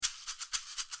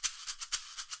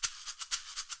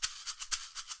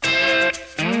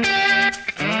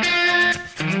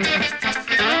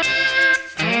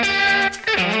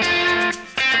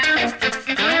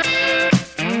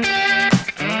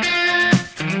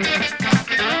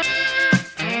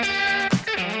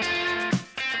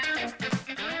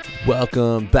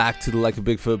Welcome back to the Like a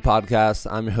Bigfoot podcast.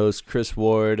 I'm your host, Chris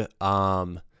Ward.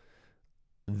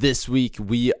 This week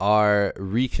we are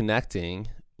reconnecting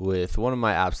with one of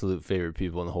my absolute favorite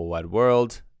people in the whole wide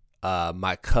world,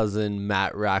 my cousin,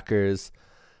 Matt Rackers.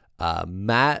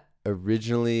 Matt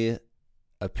originally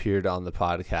appeared on the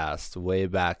podcast way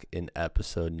back in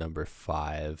episode number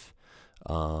 5.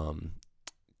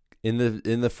 In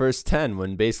the first 10,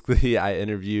 when basically I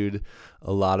interviewed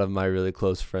a lot of my really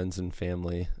close friends and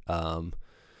family.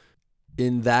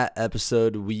 In that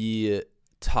episode, we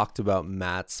talked about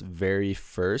Matt's very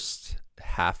first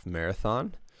half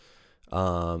marathon.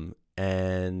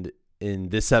 And in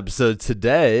this episode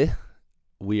today,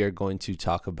 we are going to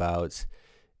talk about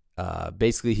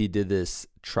basically he did this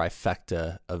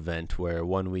trifecta event where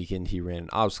one weekend he ran an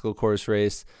obstacle course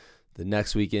race. The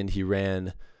next weekend he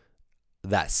ran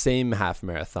that same half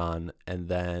marathon, and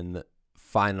then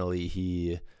finally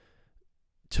he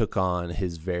took on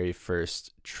his very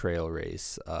first trail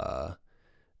race.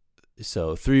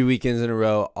 So 3 weekends in a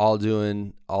row, all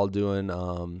doing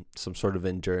some sort of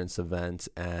endurance event,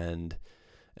 and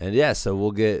yeah, so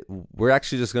we're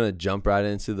actually just gonna jump right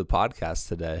into the podcast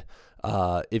today.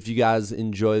 If you guys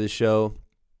enjoy the show,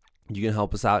 you can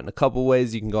help us out in a couple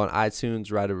ways. You can go on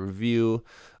iTunes, write a review,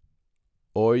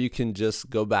 or you can just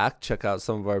go back, check out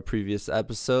some of our previous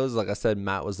episodes. Like I said,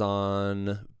 Matt was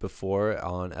on before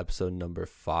on episode number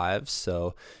 5.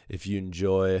 So if you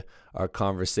enjoy our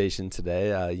conversation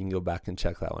today, you can go back and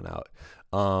check that one out.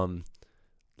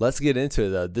 Let's get into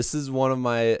it though. This is one of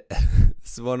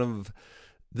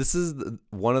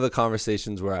the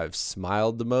conversations where I've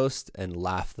smiled the most and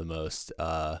laughed the most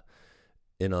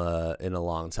in a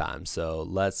long time. So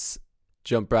let's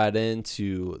jump right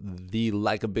into the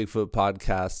Like a Bigfoot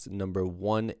podcast number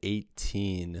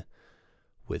 118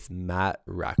 with Matt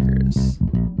Rackers.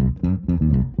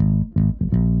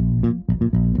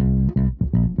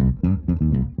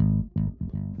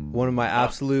 One of my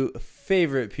absolute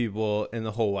favorite people in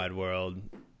the whole wide world,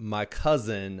 my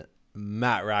cousin,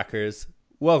 Matt Rackers.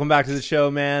 Welcome back to the show,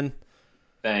 man.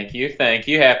 Thank you.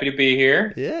 Happy to be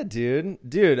here. Yeah,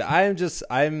 dude,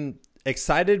 I'm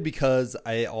excited because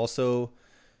I also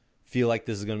feel like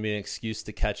this is going to be an excuse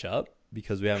to catch up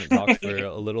because we haven't talked for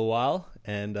a little while.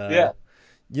 And,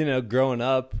 growing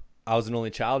up, I was an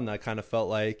only child, and I kind of felt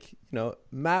like,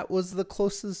 Matt was the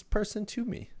closest person to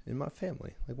me in my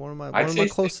family, like one of my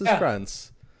closest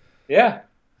friends. Yeah,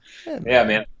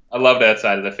 man. I love that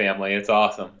side of the family. It's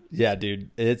awesome. Yeah,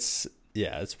 dude. It's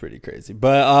pretty crazy.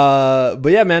 But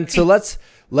yeah, man. So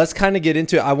let's kind of get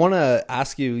into it. I want to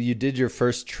ask you, you did your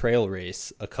first trail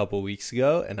race a couple weeks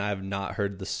ago, and I have not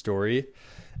heard the story.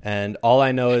 And all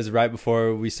I know is right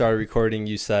before we started recording,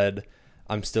 you said,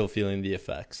 I'm still feeling the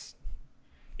effects.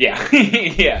 Yeah.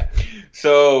 Yeah.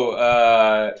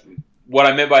 So what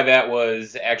I meant by that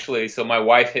was actually, so my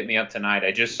wife hit me up tonight.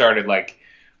 I just started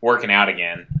working out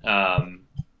again.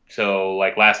 So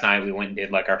last night we went and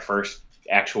did our first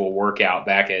actual workout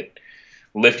back at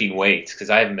lifting weights, because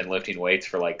I haven't been lifting weights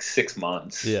for 6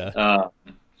 months. Yeah.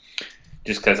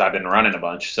 Just because I've been running a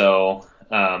bunch. So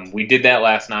we did that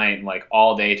last night, and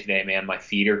all day today, man, my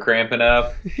feet are cramping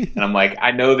up. And I'm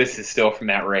I know this is still from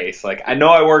that race. I know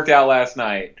I worked out last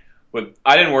night, but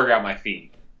I didn't work out my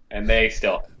feet, and they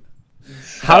still.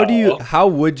 So, how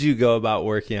would you go about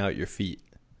working out your feet?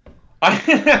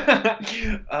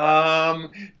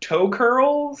 Toe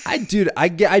curls?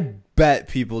 I bet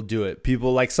people do it.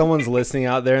 People, someone's listening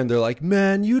out there and they're like,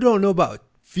 man, you don't know about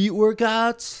feet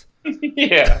workouts?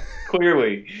 Yeah,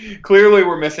 clearly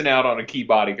we're missing out on a key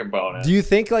body component. Do you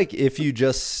think if you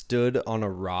just stood on a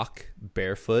rock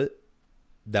barefoot,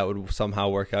 that would somehow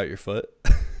work out your foot?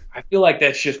 I feel like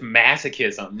that's just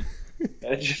masochism.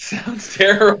 That just sounds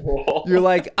terrible. You're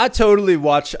I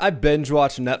binge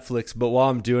watch Netflix, but while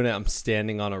I'm doing it, I'm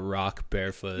standing on a rock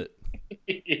barefoot.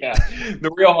 Yeah,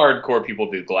 the real hardcore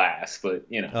people do glass, but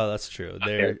Oh, that's true.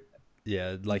 They're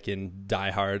in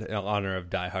Die Hard, in honor of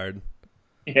Die Hard.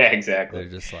 Yeah, exactly.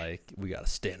 They're just we gotta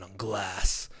stand on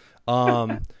glass.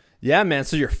 Yeah, man.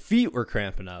 So your feet were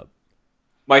cramping up.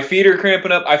 My feet are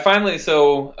cramping up.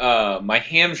 My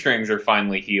hamstrings are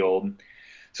finally healed.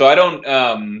 So I don't,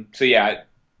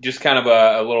 just kind of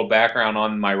a little background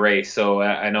on my race. So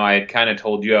I know I had kind of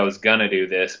told you I was going to do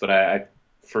this, but I,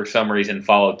 for some reason,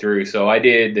 followed through. So I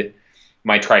did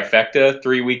my trifecta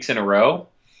 3 weeks in a row.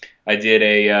 I did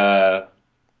a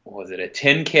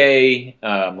 10K,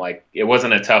 it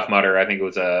wasn't a Tough Mudder. I think it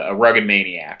was a Rugged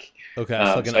Maniac. Okay,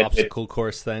 so an obstacle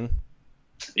course thing.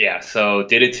 Yeah, so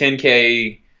did a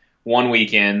 10K one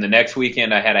weekend. The next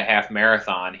weekend I had a half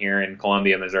marathon here in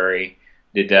Columbia, Missouri.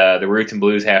 did the Roots and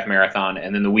Blues half marathon,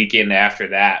 and then the weekend after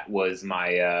that was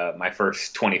my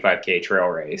first 25K trail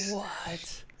race.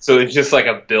 What? So it's just like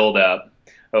a build up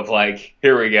of like,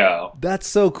 here we go. That's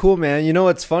so cool, man. You know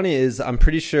what's funny is I'm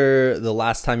pretty sure the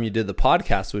last time you did the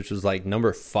podcast, which was like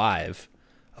number 5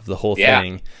 of the whole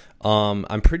thing,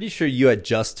 I'm pretty sure you had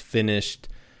just finished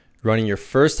running your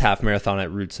first half marathon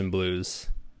at Roots and Blues.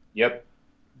 Yep.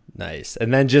 Nice.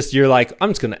 And then you're like,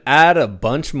 I'm just going to add a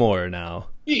bunch more now.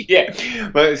 Yeah.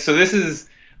 But so that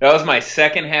was my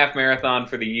second half marathon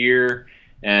for the year.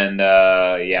 And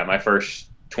my first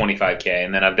 25K.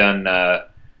 And then I've done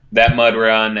that mud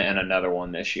run and another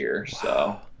one this year. Wow.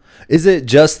 So is it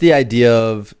just the idea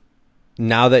of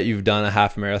now that you've done a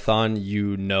half marathon,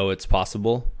 you know it's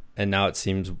possible? And now it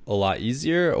seems a lot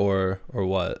easier, or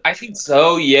what? I think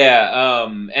so, yeah.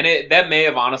 And that may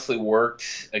have honestly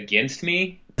worked against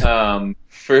me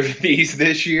for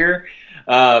this year,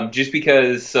 just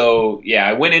because.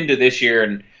 I went into this year,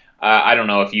 and I don't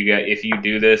know if you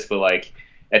do this, but like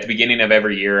at the beginning of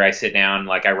every year, I sit down,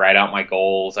 like I write out my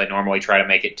goals. I normally try to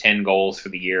make it 10 goals for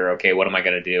the year. Okay, what am I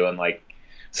going to do? And like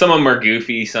some of them are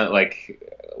goofy, some like.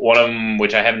 One of them,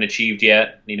 which I haven't achieved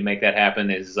yet, need to make that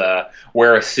happen, is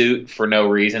wear a suit for no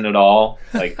reason at all.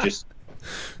 Like just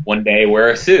one day wear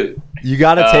a suit. You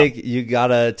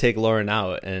gotta take Lauren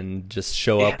out and just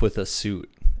show up with a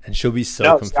suit, and she'll be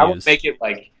so confused. I would make it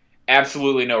like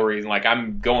absolutely no reason. Like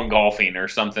I'm going golfing or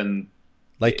something.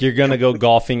 Like you're gonna go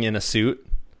golfing in a suit?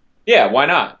 Yeah, why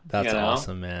not? That's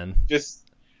awesome, man.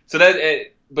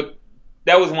 But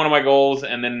that was one of my goals,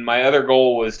 and then my other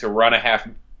goal was to run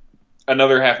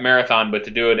another half marathon, but to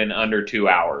do it in under 2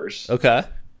 hours. Okay.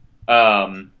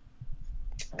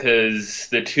 Because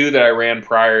the 2 that I ran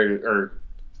prior, or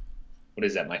what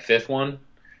is that, my 5th one?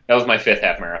 That was my 5th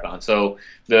half marathon. So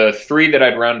the 3 that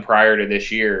I'd run prior to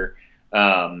this year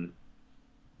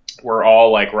were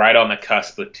all like right on the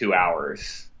cusp of 2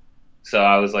 hours. So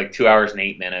I was like 2 hours and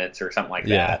 8 minutes or something like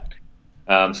that.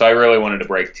 So I really wanted to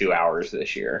break 2 hours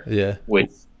this year. Yeah.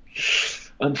 Which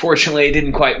unfortunately, I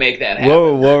didn't quite make that happen.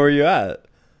 Whoa, what were you at?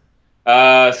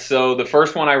 So the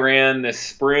first one I ran this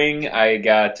spring, I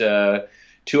got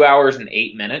 2 hours and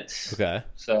 8 minutes. Okay.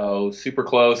 So super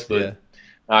close, but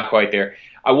not quite there.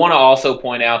 I want to also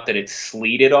point out that it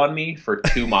sleeted on me for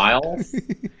 2 miles,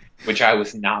 which I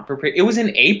was not prepared. It was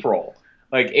in April.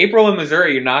 Like April in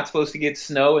Missouri, you're not supposed to get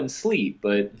snow and sleet,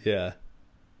 but yeah.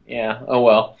 Oh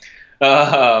well.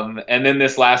 And then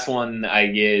this last one I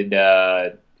did.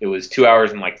 It was 2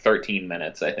 hours and like 13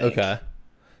 minutes, I think. Okay.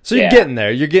 So you're getting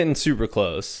there. You're getting super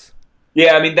close.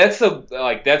 Yeah, I mean that's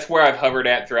where I've hovered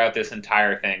at throughout this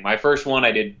entire thing. My first one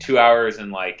I did 2 hours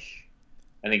and like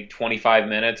I think 25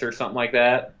 minutes or something like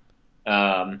that.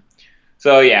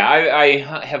 So yeah, I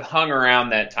have hung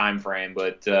around that time frame,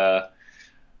 but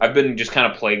I've been just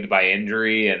kind of plagued by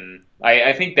injury, and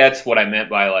I think that's what I meant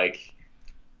by like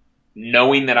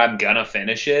knowing that I'm gonna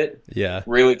finish it. Yeah,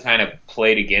 really kind of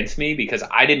played against me because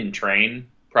I didn't train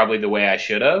probably the way I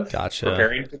should have. Gotcha.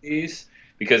 Preparing for these,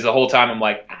 because the whole time I'm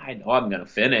like, I know I'm gonna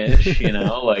finish.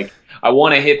 Like I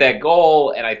want to hit that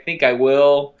goal, and I think I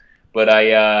will, but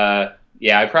I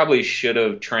probably should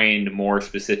have trained more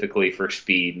specifically for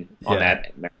speed on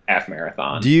that half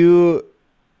marathon. Do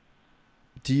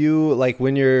you like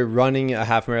when you're running a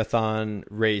half marathon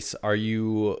race, are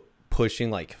you pushing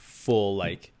like full,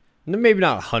 like maybe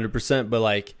not 100%, but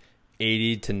like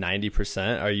 80 to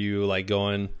 90%? Are you like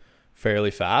going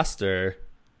fairly fast or?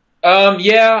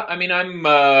 Yeah, I mean,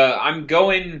 I'm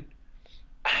going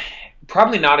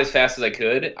probably not as fast as I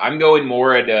could. I'm going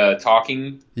more at a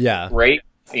talking rate.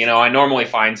 I normally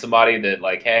find somebody that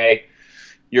like, hey,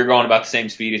 you're going about the same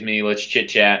speed as me. Let's chit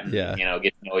chat and, get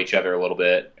to know each other a little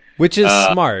bit. Which is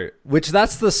smart,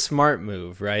 that's the smart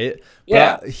move, right?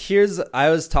 Yeah. But I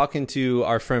was talking to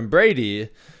our friend Brady,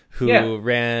 who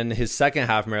ran his second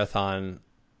half marathon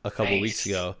a couple weeks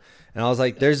ago. And I was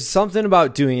like, there's something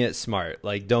about doing it smart.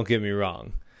 Like, don't get me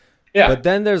wrong. Yeah. But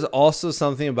then there's also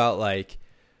something about like,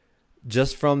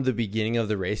 just from the beginning of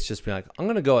the race, just being like, I'm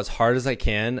going to go as hard as I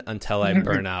can until I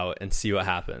burn out and see what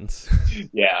happens.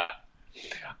 Yeah.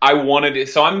 I wanted to,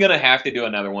 so I'm going to have to do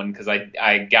another one because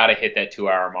I got to hit that 2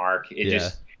 hour mark.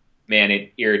 It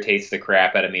irritates the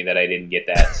crap out of me that I didn't get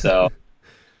that. So,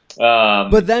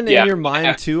 but then in your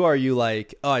mind too, are you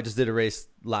like, oh, I just did a race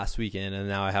last weekend and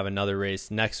now I have another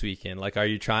race next weekend? Like, are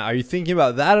you thinking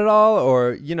about that at all?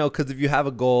 Or, because if you have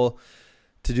a goal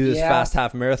to do this fast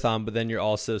half marathon, but then you're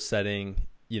also setting,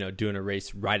 doing a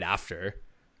race right after.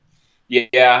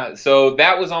 Yeah. So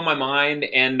that was on my mind.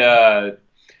 And,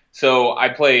 so I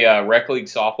play rec league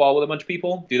softball with a bunch of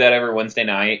people. Do that every Wednesday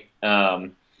night.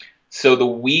 So the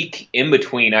week in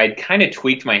between, I'd kind of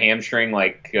tweaked my hamstring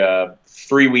like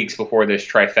 3 weeks before this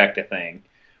trifecta thing,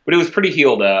 but it was pretty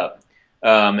healed up.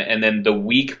 And then the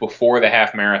week before the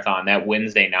half marathon, that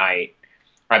Wednesday night,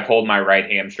 I pulled my right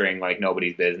hamstring like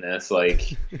nobody's business.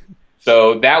 Like,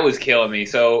 so that was killing me.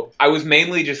 So I was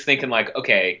mainly just thinking like,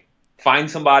 okay,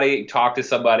 find somebody, talk to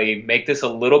somebody, make this a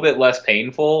little bit less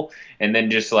painful, and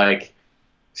then just like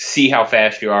see how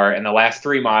fast you are. And the last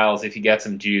 3 miles, if you get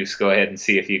some juice, go ahead and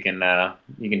see if you can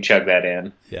chug that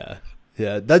in. Yeah.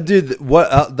 That dude.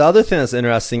 What the other thing that's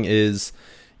interesting is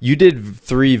you did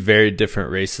 3 very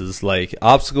different races. Like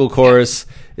obstacle course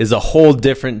is a whole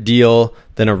different deal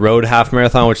than a road half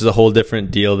marathon, which is a whole different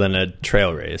deal than a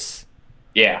trail race.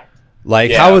 Yeah.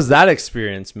 Like, how was that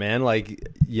experience, man? Like,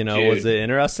 you know, Dude, was it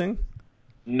interesting?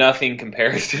 Nothing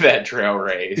compares to that trail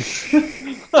race.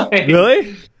 Like,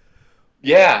 Really?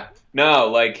 Yeah. No,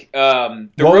 like the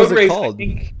What road was it race, called? I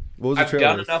think What was the I've trail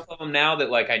done race? enough of them now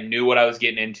that like I knew what I was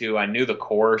getting into. I knew the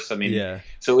course. I mean, Yeah.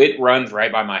 so it runs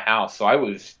right by my house. So I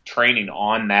was training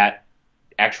on that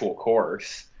actual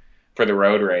course for the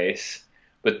road race.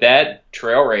 But that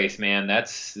trail race, man,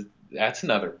 that's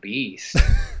another beast.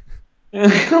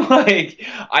 Like,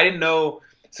 I didn't know.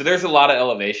 So there's a lot of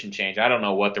elevation change. I don't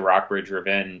know what the Rockbridge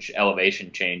Revenge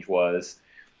elevation change was,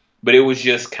 but it was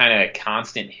just kind of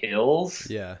constant hills.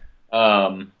 Yeah.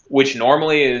 Which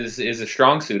normally is a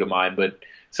strong suit of mine. But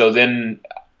so then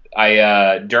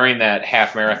I during that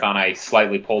half marathon, I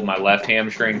slightly pulled my left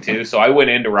hamstring too. So I went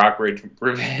into Rockbridge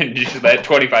Revenge, that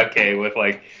 25K, with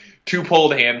like 2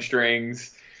 pulled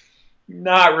hamstrings,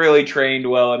 not really trained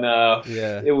well enough.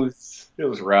 Yeah. It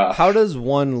was rough. How does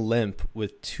one limp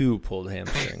with 2 pulled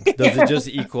hamstrings? Does it just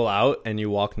equal out and you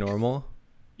walk normal?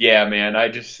 Yeah, man, I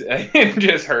just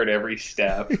hurt every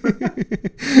step.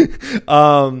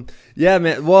 Yeah,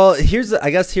 man. Well,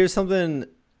 here's something,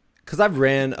 because I've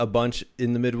ran a bunch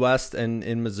in the Midwest and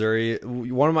in Missouri.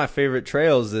 One of my favorite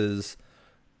trails is,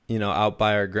 you know, out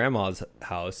by our grandma's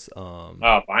house.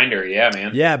 Oh, Binder, yeah,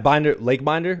 man. Yeah, Lake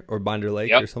Binder or Binder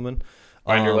Lake or something.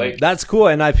 Binder Lake. That's cool,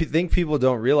 and I think people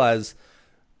don't realize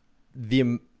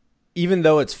even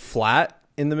though it's flat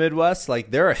in the Midwest,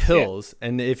 like there are hills,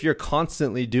 and if you're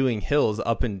constantly doing hills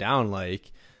up and down, like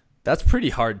that's pretty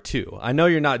hard too. I know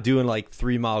you're not doing like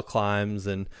 3-mile climbs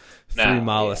and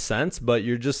 3-mile ascents, but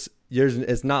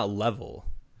it's not level.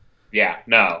 Yeah,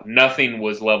 no, nothing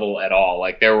was level at all.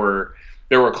 Like there were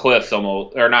cliffs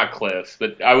almost, or not cliffs,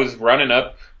 but I was running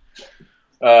up.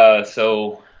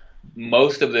 So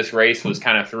most of this race was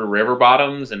kind of through river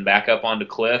bottoms and back up onto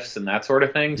cliffs and that sort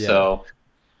of thing. Yeah. So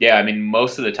yeah, I mean,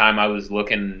 most of the time I was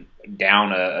looking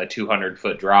down a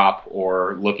 200-foot drop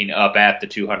or looking up at the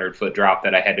 200-foot drop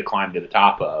that I had to climb to the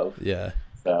top of. Yeah.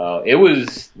 So it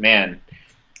was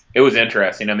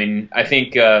interesting. I mean, I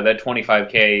think that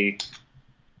 25K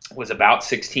was about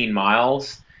 16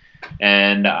 miles,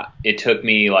 and it took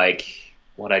me like,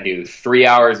 3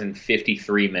 hours and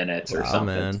 53 minutes or something.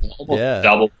 Man. Almost Yeah.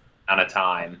 double the amount of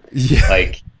time,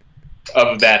 like,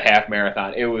 of that half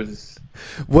marathon. It was.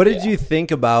 What did you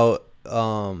think about,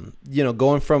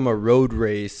 going from a road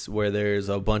race where there's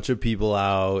a bunch of people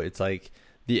out? It's like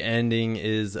the ending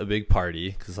is a big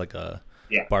party because like a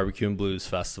barbecue and blues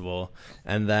festival,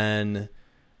 and then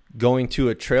going to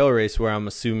a trail race where I'm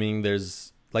assuming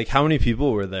there's like, how many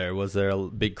people were there? Was there a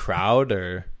big crowd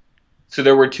or? So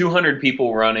there were 200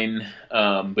 people running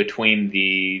between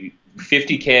the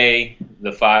 50K,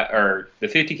 the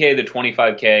 50K, the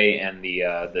 25K, and the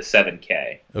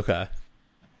 7K. Okay.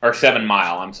 Or 7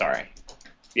 mile, I'm sorry.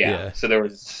 Yeah. So there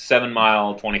was 7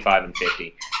 mile, 25, and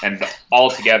 50. And all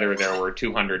together there were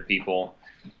 200 people.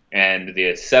 And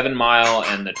the 7 mile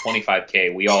and the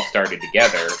 25K, we all started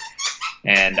together.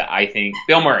 And I think,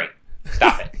 Bill Murray,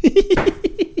 stop it.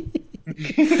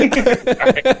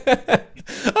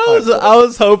 I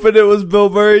was hoping it was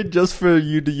Bill Murray just for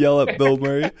you to yell at Bill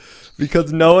Murray,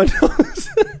 because no one knows.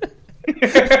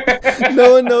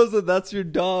 No one knows that that's your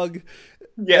dog.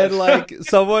 Yes. And like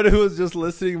someone who was just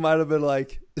listening might have been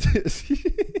like, is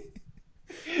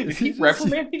he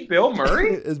reprimanding Bill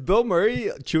Murray? Is Bill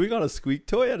Murray chewing on a squeak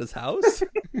toy at his house?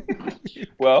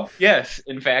 Well, yes,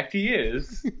 in fact he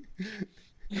is.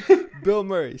 Bill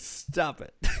Murray, stop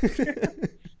it.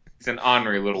 He's an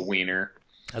ornery little wiener.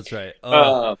 That's right.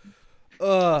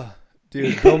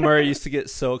 Dude, Bill Murray used to get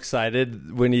so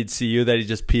excited when he'd see you that he'd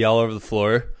just pee all over the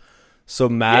floor. So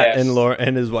Matt and Lauren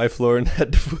and his wife Lauren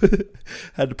had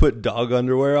to put dog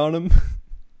underwear on him.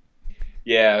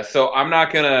 Yeah, so I'm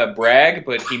not gonna brag,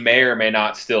 but he may or may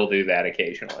not still do that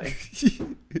occasionally.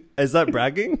 Is that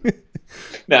bragging?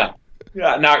 No,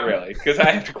 not really, because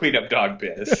I have to clean up dog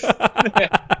piss.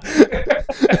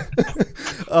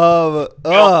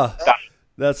 Stop.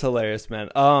 That's hilarious, man.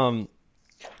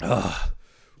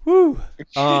 Woo.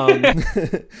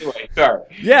 Anyway, sorry.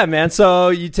 Yeah, man. So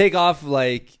you take off,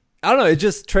 like, I don't know. It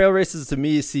just, trail races to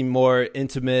me seem more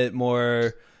intimate,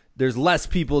 more, there's less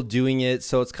people doing it.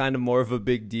 So it's kind of more of a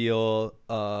big deal.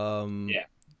 Not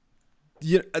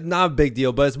a big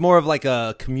deal, but it's more of like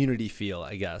a community feel,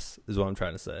 I guess, is what I'm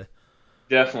trying to say.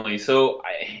 Definitely. So,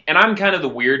 I'm kind of the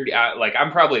weird guy. Like,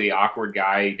 I'm probably the awkward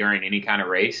guy during any kind of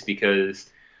race because,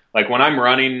 like, when I'm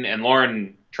running, and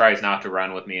Lauren tries not to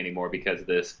run with me anymore because of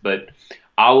this, but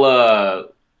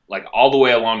I'll, like, all the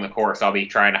way along the course, I'll be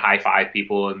trying to high five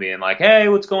people and being like, hey,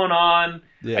 what's going on?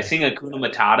 Yeah. I sing Hakuna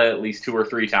Matata at least 2 or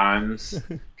 3 times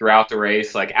throughout the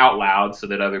race, like, out loud so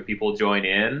that other people join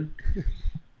in.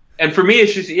 And for me,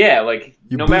 it's just, like,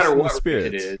 no matter what race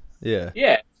it is. Yeah.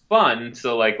 Yeah. Fun,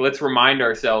 so like let's remind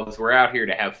ourselves we're out here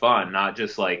to have fun, not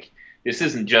just like this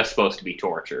isn't just supposed to be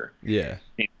torture. Yeah.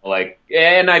 Like,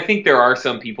 and I think there are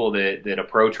some people that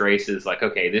approach races like,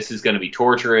 okay, this is going to be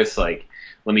torturous, like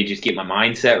let me just get my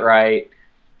mindset right.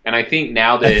 And I think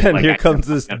now that and here comes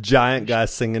this giant guy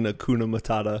singing Hakuna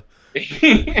Matata.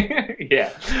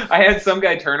 Yeah, I had some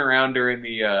guy turn around during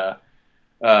the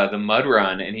mud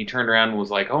run, and he turned around and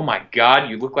was like, oh my God,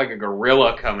 you look like a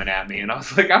gorilla coming at me. And I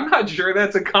was like, I'm not sure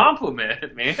that's a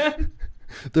compliment, man.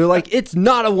 They're like, it's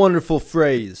not a wonderful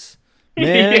phrase,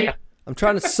 man. Yeah. I'm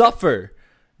trying to suffer.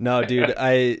 No, dude,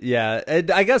 I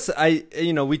guess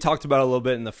we talked about it a little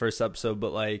bit in the first episode,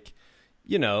 but like,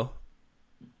 you're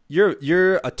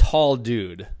a tall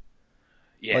dude.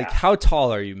 Yeah. Like, how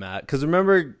tall are you, Matt? Because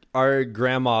remember, our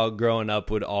grandma growing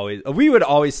up we would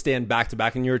always stand back to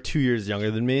back, and you were 2 years younger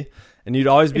than me, and you'd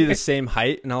always be the same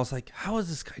height. And I was like, how is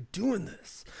this guy doing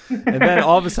this? And then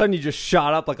all of a sudden, you just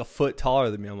shot up like a foot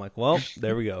taller than me. I'm like, well,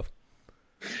 there we go.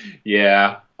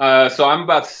 Yeah. So I'm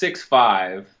about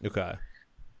 6'5". Okay.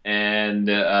 And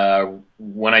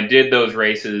when I did those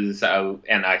races, I'm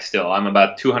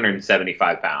about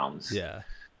 275 pounds. Yeah.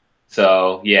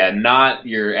 So, yeah, not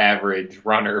your average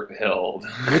runner build.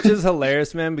 Which is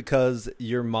hilarious, man, because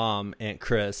your mom, Aunt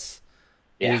Chris,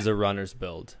 is a runner's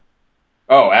build.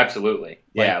 Oh, absolutely.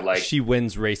 Like she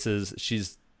wins races.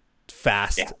 She's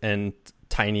fast and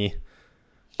tiny.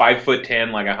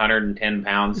 5'10", like 110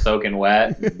 pounds, soaking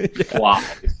wet,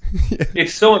 flies. Yeah.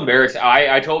 It's so embarrassing.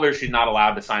 I told her she's not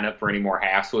allowed to sign up for any more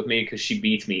halves with me because she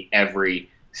beats me every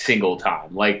single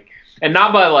time. Like, and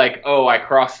not by like, oh, I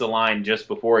crossed the line just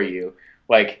before you.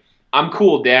 Like, I'm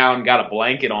cooled down, got a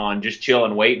blanket on, just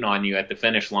chilling, waiting on you at the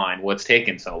finish line. What's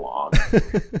taking so long?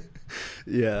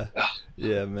 Yeah,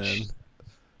 man.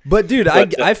 But dude,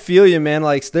 I feel you, man.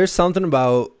 Like, there's something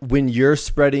about when you're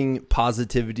spreading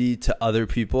positivity to other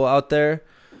people out there,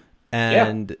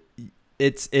 and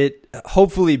it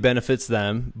hopefully benefits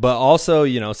them, but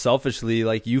also, selfishly,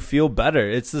 like, you feel better.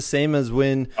 It's the same as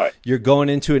when you're going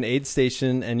into an aid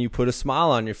station and you put a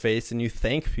smile on your face and you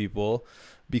thank people,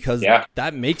 because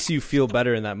that makes you feel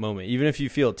better in that moment. Even if you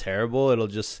feel terrible, it'll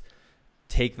just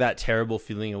take that terrible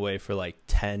feeling away for like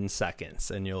 10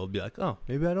 seconds, and you'll be like, oh,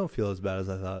 maybe I don't feel as bad as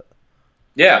I thought.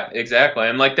 Yeah, exactly.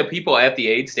 And like the people at the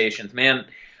aid stations, man,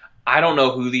 I don't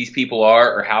know who these people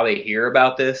are or how they hear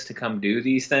about this to come do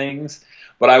these things,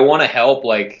 but I want to help,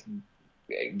 like,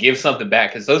 give something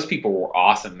back, because those people were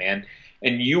awesome, man.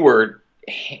 And you were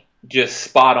just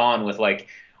spot on with, like,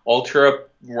 ultra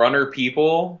runner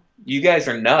people. You guys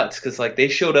are nuts, because, like, they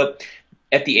showed up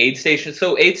at the aid station.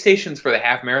 So aid stations for the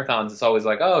half marathons, it's always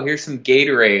like, oh, here's some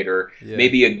Gatorade or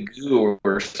maybe a goo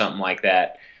or something like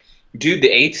that. Dude, the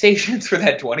aid stations for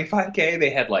that 25K, they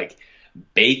had, like,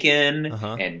 bacon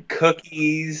and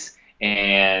cookies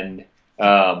and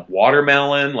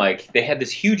watermelon. Like, they had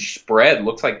this huge spread.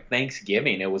 Looks like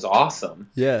Thanksgiving. It was awesome.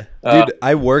 Yeah, dude,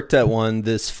 I worked at one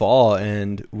this fall,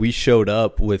 and we showed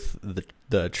up with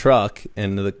the truck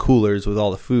and the coolers with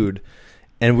all the food,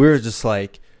 and we were just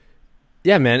like,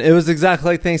 yeah, man, it was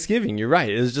exactly like Thanksgiving. You're right.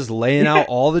 It was just laying out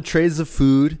all the trays of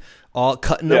food, all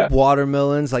cutting up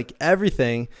watermelons, like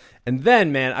everything. And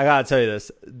then, man, I gotta tell you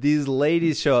this: these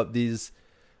ladies show up. These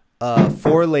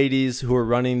 4 ladies who are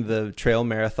running the trail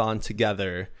marathon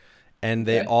together, and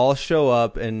they all show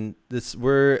up. And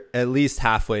we're at least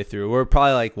halfway through. We're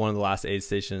probably like one of the last aid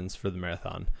stations for the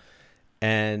marathon,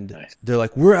 and they're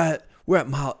like, "We're at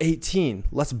mile 18.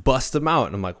 Let's bust them out."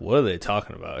 And I'm like, "What are they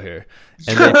talking about here?"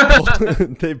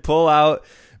 And they pull out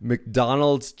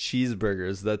McDonald's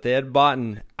cheeseburgers that they had bought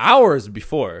hours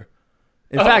before.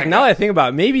 In fact, now that I think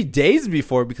about it, maybe days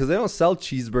before, because they don't sell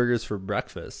cheeseburgers for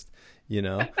breakfast,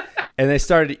 And they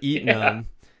started eating them,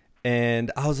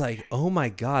 and I was like, oh my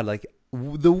God, like,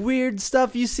 the weird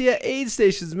stuff you see at aid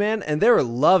stations, man. And they were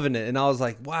loving it. And I was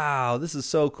like, wow, this is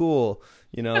so cool.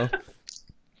 You know,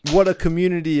 what a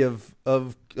community of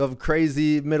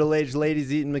crazy middle-aged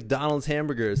ladies eating McDonald's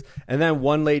hamburgers. And then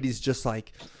one lady's just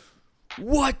like,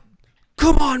 what?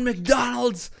 Come on,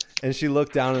 McDonald's. And she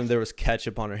looked down and there was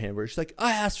ketchup on her hamburger. She's like,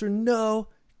 I asked for no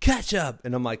ketchup.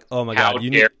 And I'm like, oh my God.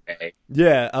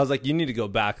 Yeah. I was like, you need to go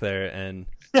back there and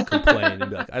complain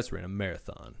and be like, I just ran a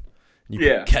marathon. You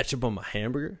put ketchup on my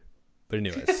hamburger? But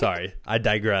anyway, sorry. I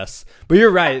digress. But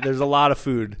you're right. There's a lot of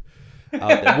food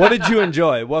out there. What did you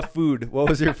enjoy? What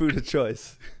was your food of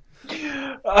choice?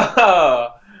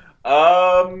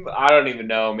 I don't even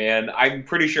know, man. I'm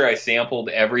pretty sure I sampled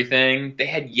everything. They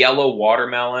had yellow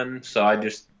watermelon, so I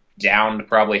just downed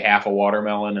probably half a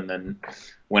watermelon and then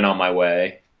went on my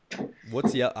way.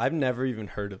 What's yellow? I've never even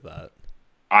heard of that.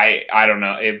 I don't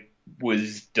know. It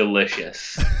was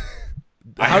delicious.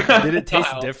 Did it taste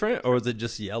different, or was it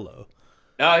just yellow?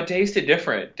 No, it tasted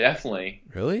different, definitely.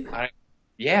 Really?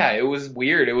 Yeah, it was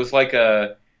weird. It was like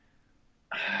I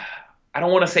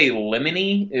don't want to say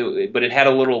lemony, but it had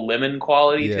a little lemon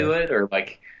quality to it, or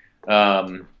like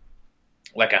a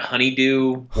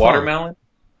honeydew watermelon.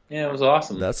 Yeah, it was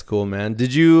awesome. That's cool, man.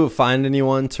 Did you find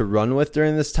anyone to run with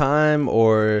during this time,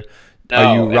 or no,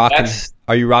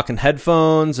 are you rocking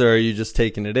headphones, or are you just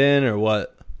taking it in, or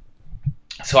what?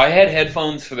 So I had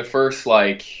headphones for the first,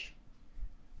 6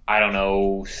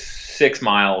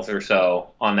 miles or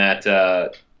so on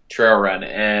that trail run,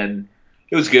 and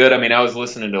it was good. I mean, I was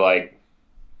listening to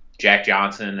Jack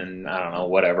Johnson and I don't know,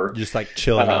 whatever. Just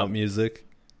chilling out music.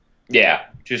 Yeah,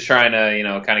 just trying to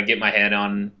kind of get my head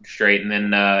on straight, and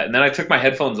then I took my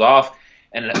headphones off,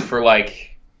 and for I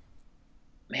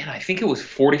think it was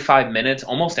 45 minutes,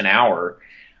 almost an hour,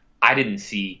 I didn't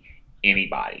see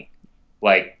anybody.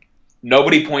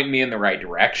 Nobody pointed me in the right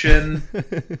direction.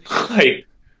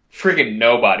 Freaking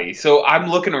nobody. So I'm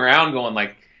looking around going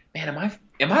man, am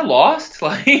I lost?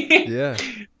 Yeah.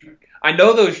 I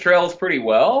know those trails pretty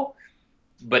well,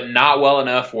 but not well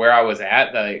enough where I was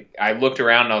at. I looked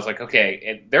around and I was like, okay,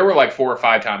 and there were 4 or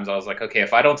 5 times I was like, okay,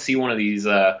 if I don't see one of these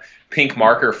pink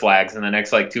marker flags in the next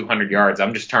 200 yards,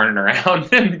 I'm just turning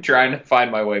around and trying to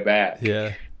find my way back.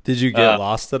 Yeah. Did you get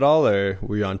lost at all, or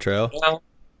were you on trail? Well,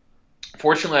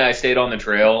 fortunately, I stayed on the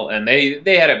trail, and they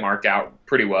had it marked out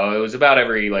pretty well. It was about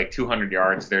every 200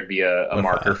 yards there'd be a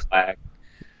marker flag.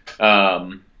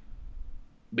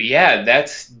 But yeah,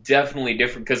 that's definitely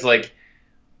different because like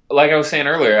I was saying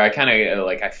earlier, I kind of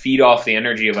I feed off the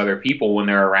energy of other people when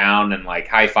they're around and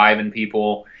high-fiving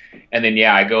people, and then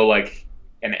I go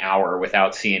an hour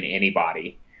without seeing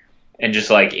anybody and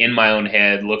just in my own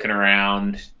head looking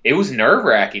around. It was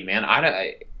nerve-wracking, man.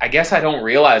 I guess I don't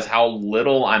realize how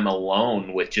little I'm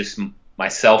alone with just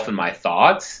myself and my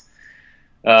thoughts.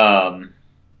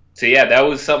 So yeah, that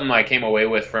was something I came away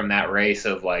with from that race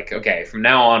of okay, from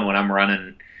now on when I'm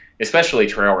running, especially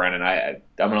trail running, I'm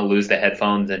going to lose the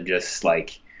headphones and just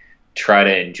try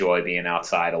to enjoy being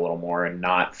outside a little more and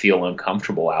not feel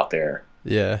uncomfortable out there.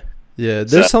 Yeah. Yeah.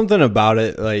 There's something about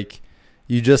it.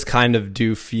 You just kind of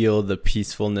do feel the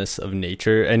peacefulness of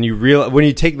nature, and you when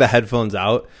you take the headphones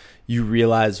out, you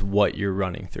realize what you're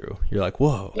running through. You're like,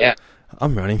 whoa, yeah,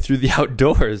 I'm running through the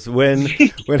outdoors. When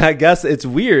I guess it's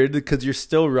weird because you're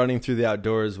still running through the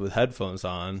outdoors with headphones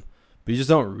on, but you just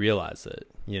don't realize it.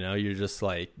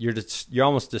 You're just you're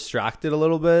almost distracted a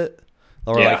little bit,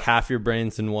 or half your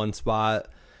brain's in one spot,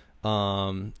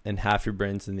 and half your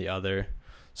brain's in the other.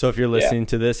 So if you're listening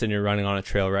to this and you're running on a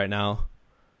trail right now,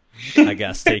 I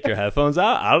guess take your headphones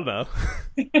out. I don't know.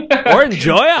 Or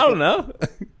enjoy. I don't know.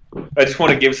 I just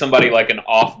want to give somebody an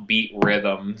offbeat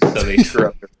rhythm so they screw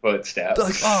up their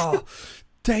footsteps. Oh,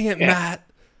 dang it, Matt.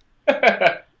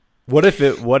 What if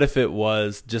it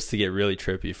was, just to get really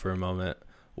trippy for a moment,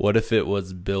 what if it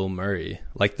was Bill Murray,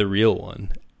 the real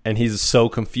one? And he's so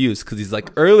confused because he's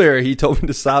earlier he told me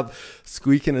to stop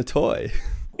squeaking a toy.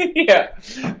 Yeah,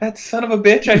 that son of a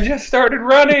bitch, I just started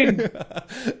running.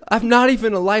 I'm not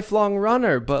even a lifelong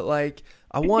runner, but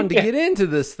I wanted to get into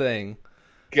this thing.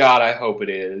 God, I hope it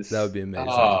is. That would be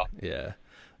amazing. Yeah.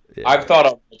 I've thought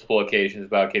on multiple occasions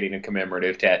about getting a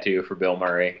commemorative tattoo for Bill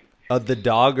Murray. The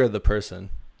dog or the person?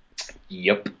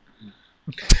 Yep.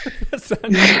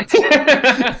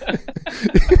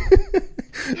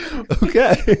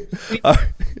 Okay.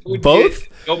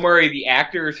 Both? Bill Murray, the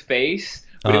actor's face,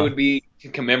 but it would be to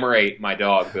commemorate my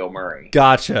dog, Bill Murray.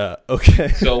 Gotcha. Okay.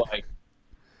 So,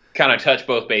 kind of touch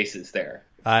both bases there.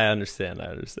 I understand.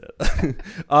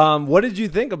 What did you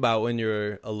think about when you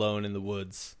were alone in the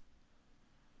woods?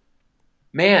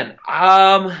 Man,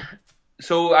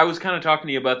 So I was kind of talking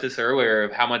to you about this earlier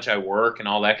of how much I work and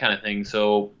all that kind of thing.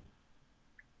 So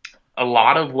a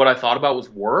lot of what I thought about was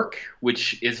work,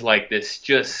 which is like this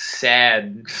just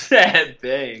sad, sad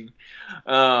thing.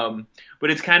 But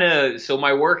it's kind of so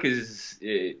my work is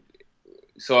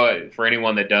so for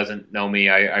anyone that doesn't know me,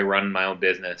 I run my own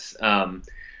business.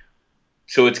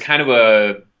 So it's kind of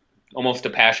a almost a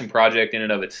passion project in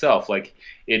and of itself. Like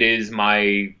it is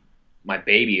my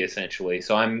baby essentially.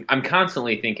 So I'm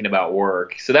constantly thinking about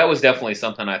work. So that was definitely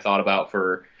something I thought about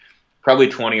for probably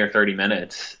 20 or 30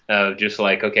 minutes of just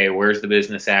like, okay, where's the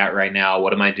business at right now?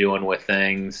 What am I doing with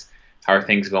things? How are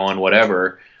things going?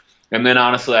 Whatever. And then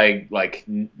honestly, I like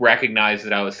recognized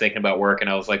that I was thinking about work and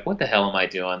I was like, what the hell am I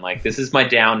doing? Like, this is my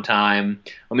downtime.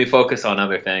 Let me focus on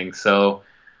other things. So,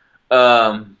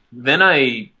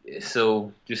 then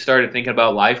so just started thinking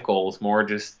about life goals more,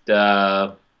 just,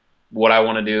 what I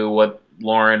want to do, what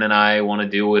Lauren and I want to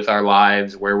do with our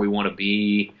lives, where we want to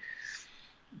be.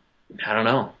 I don't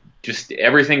know, just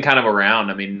everything kind of around.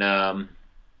 I mean,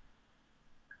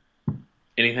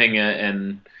 anything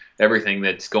and everything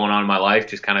that's going on in my life,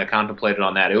 just kind of contemplated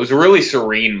on that. It was a really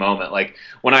serene moment. Like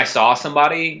when I saw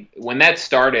somebody, when that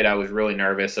started, I was really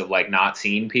nervous of like not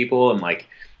seeing people and like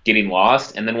getting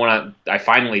lost. And then when I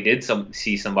finally did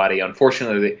see somebody,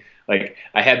 unfortunately, like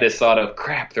I had this thought of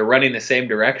crap, they're running the same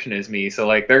direction as me. So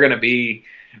like they're going to be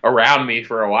around me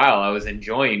for a while. I was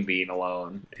enjoying being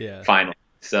alone finally.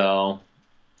 So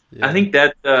I think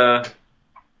that,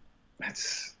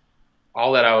 that's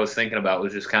all that I was thinking about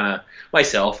was just kind of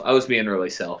myself. I was being really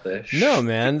selfish. No,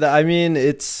 man. I mean,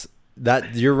 it's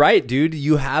that you're right, dude.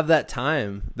 You have that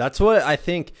time. That's what I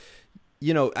think.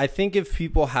 I think if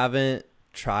people haven't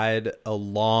tried a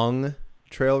long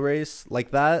trail race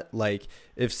like that, like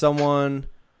if someone,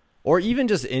 or even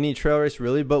just any trail race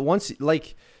really, but once,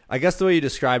 like, I guess the way you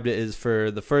described it is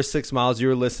for the first 6 miles, you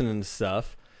were listening to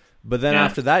stuff, but then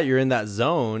after that, you're in that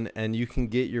zone and you can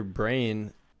get your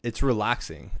brain, it's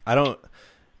relaxing.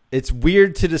 It's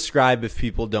weird to describe if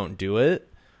people don't do it.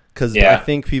 Cause I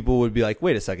think people would be like,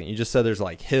 wait a second, you just said there's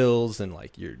like hills and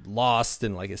like you're lost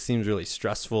and like it seems really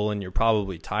stressful and you're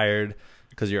probably tired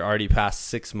because you're already past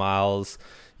 6 miles,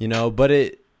 but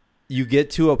you get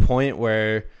to a point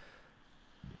where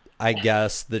I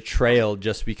guess the trail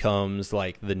just becomes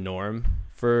like the norm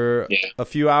for a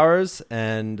few hours.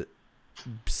 And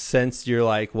since you're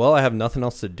like, well, I have nothing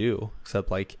else to do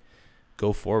except like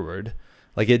go forward,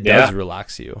 like it does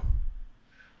relax you.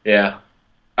 Yeah.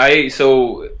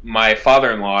 So my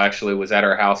father-in-law actually was at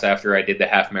our house after I did the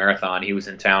half marathon. He was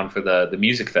in town for the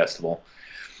music festival.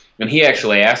 And he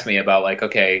actually asked me about like,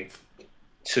 okay,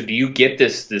 so do you get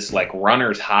this like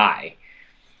runner's high,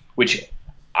 which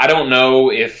I don't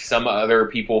know if some other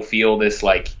people feel this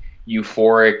like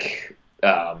euphoric,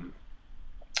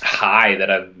 high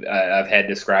that I've had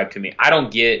described to me. I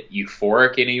don't get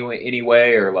euphoric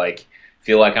anyway, or like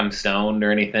feel like I'm stoned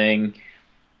or anything.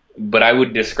 But I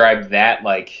would describe that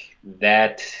like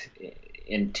that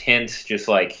intense, just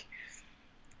like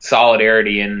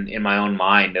solidarity in my own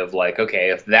mind of like,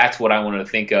 okay, if that's what I want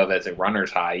to think of as a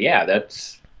runner's high,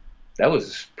 that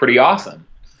was pretty awesome.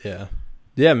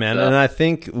 Yeah, man. So, and I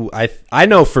think I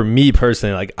know for me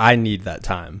personally, like I need that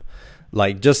time,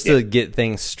 like just to get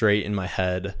things straight in my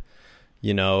head.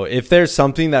 If there's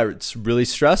something that's really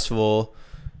stressful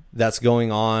that's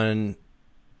going on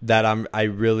that I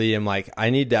really am like, I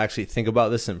need to actually think about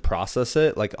this and process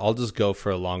it. Like I'll just go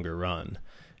for a longer run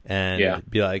and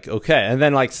be like, okay. And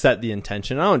then like set the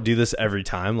intention. I don't do this every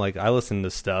time. Like I listen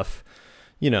to stuff,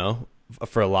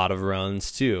 for a lot of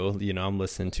runs too. I'm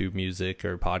listening to music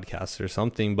or podcasts or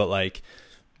something, but like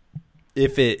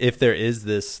if there is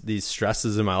these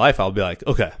stresses in my life, I'll be like,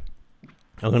 okay,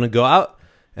 I'm going to go out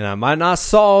and I might not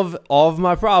solve all of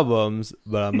my problems,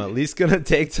 but I'm at least going to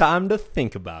take time to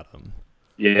think about them.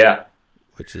 Yeah,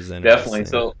 which is interesting. Definitely.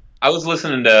 So I was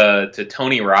listening to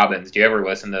Tony Robbins. Do you ever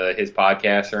listen to his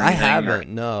podcast or anything? I haven't.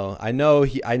 No, I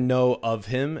know of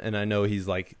him, and I know he's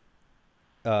like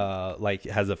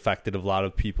has affected a lot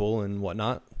of people and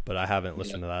whatnot, but I haven't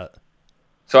listened to that.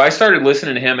 So I started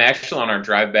listening to him actually on our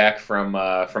drive back from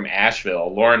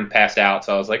Asheville. Lauren passed out,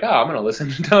 so I was like, oh, I'm going to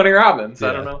listen to Tony Robbins.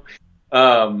 I don't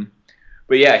know.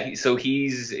 But yeah,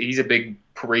 he's a big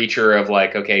preacher of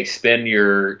like, okay,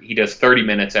 he does 30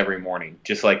 minutes every morning,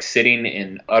 just like sitting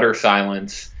in utter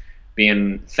silence,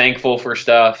 being thankful for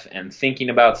stuff and thinking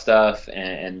about stuff,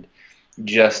 and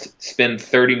just spend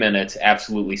 30 minutes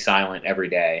absolutely silent every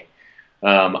day.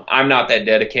 I'm not that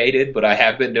dedicated, but I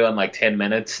have been doing like 10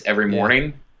 minutes every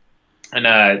morning.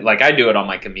 And like I do it on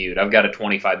my commute. I've got a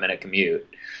 25-minute commute.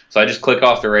 So I just click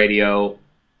off the radio.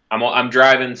 I'm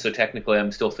driving, so technically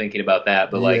I'm still thinking about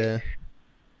that. But like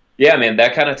Yeah, man,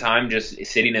 that kind of time just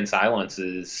sitting in silence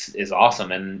is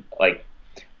awesome. And like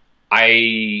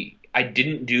I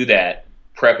didn't do that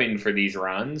prepping for these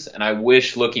runs, and I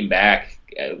wish looking back,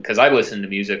 because I listen to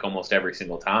music almost every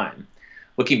single time.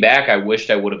 Looking back, I wished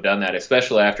I would have done that,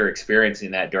 especially after experiencing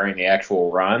that during the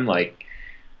actual run. Like,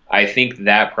 I think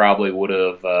that probably would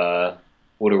have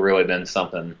really been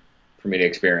something for me to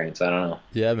experience. I don't know.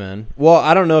 Yeah, man. Well,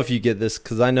 I don't know if you get this,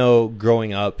 because I know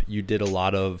growing up you did a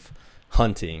lot of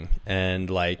hunting and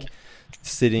like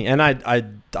sitting, and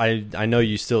I know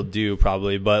you still do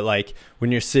probably, but like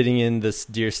when you're sitting in this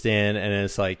deer stand and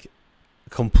it's like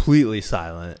completely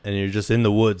silent and you're just in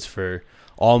the woods for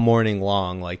all morning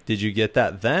long, like did you get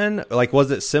that then? Like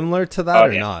was it similar to that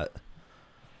or not?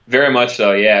 Very much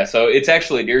so, yeah. So it's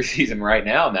actually deer season right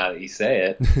now that you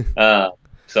say it.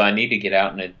 So I need to get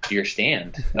out in a deer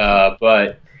stand.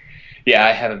 But yeah,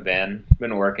 I haven't been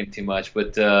working too much,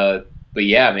 but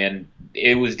yeah, man,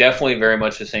 it was definitely very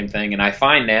much the same thing. And I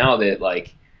find now that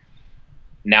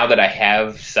now that I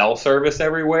have cell service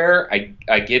everywhere,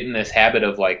 I get in this habit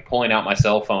of like pulling out my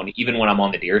cell phone even when I'm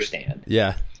on the deer stand.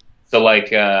 Yeah. So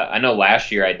like I know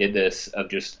last year I did this of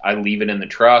just I leave it in the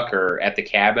truck or at the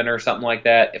cabin or something like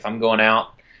that. If I'm going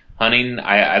out hunting,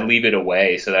 I leave it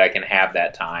away so that I can have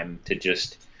that time to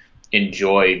just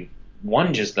enjoy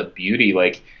just the beauty.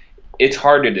 Like it's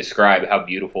hard to describe how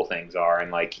beautiful things are, and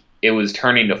like it was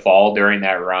turning to fall during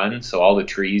that run, so all the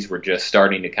trees were just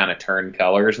starting to kind of turn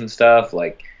colors and stuff.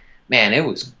 Like, man, it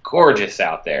was gorgeous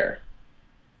out there.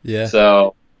 Yeah.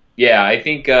 So, yeah, I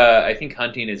think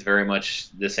hunting is very much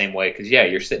the same way, because yeah,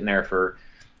 you're sitting there for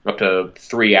up to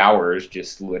 3 hours,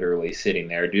 just literally sitting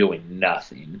there doing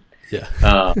nothing.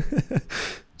 Yeah.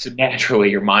 So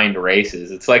naturally, your mind races.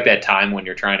 It's like that time when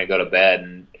you're trying to go to bed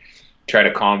and try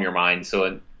to calm your mind.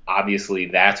 So obviously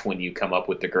that's when you come up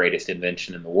with the greatest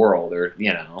invention in the world, or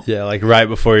yeah, like right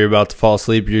before you're about to fall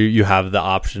asleep, you have the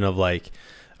option of like,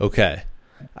 okay,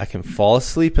 I can fall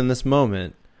asleep in this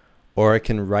moment, or I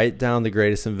can write down the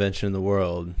greatest invention in the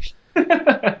world.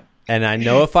 And I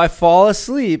know if I fall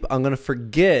asleep, I'm going to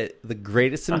forget the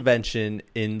greatest invention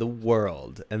in the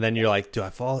world. And then you're like, do I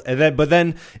fall? But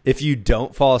then if you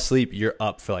don't fall asleep, you're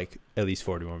up for like at least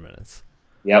 40 more minutes.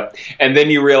 Yep. And then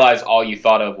you realize all you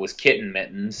thought of was kitten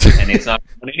mittens, and it's not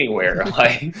going anywhere.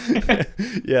 Like,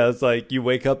 yeah, it's like you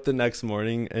wake up the next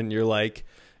morning and you're like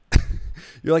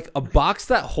a box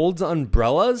that holds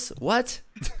umbrellas? What?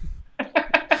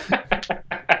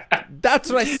 That's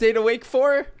what I stayed awake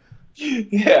for?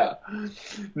 Yeah.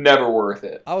 Never worth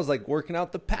it. I was like working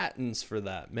out the patents for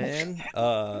that, man.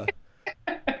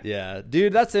 Yeah,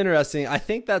 dude, that's interesting. I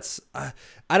think that's, I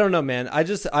don't know, man.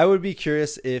 I would be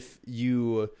curious if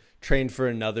you trained for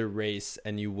another race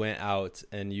and you went out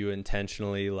and you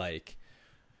intentionally like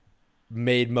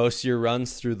made most of your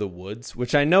runs through the woods,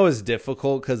 which I know is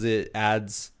difficult because it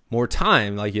adds more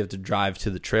time. Like you have to drive to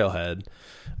the trailhead,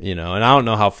 and I don't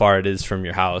know how far it is from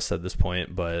your house at this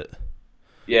point, but.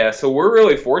 Yeah, so we're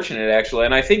really fortunate actually.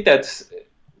 And I think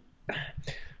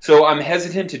so I'm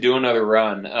hesitant to do another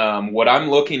run. What I'm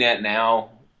looking at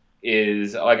now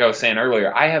is, like I was saying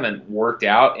earlier, I haven't worked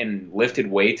out and lifted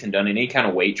weights and done any kind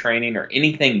of weight training or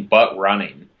anything but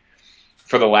running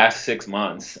for the last 6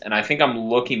 months. And I think I'm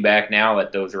looking back now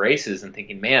at those races and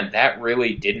thinking, man, that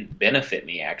really didn't benefit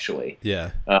me actually.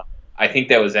 Yeah. I think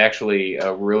that was actually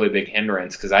a really big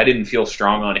hindrance because I didn't feel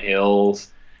strong on hills.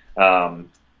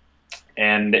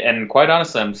 And quite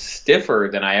honestly, I'm stiffer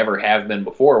than I ever have been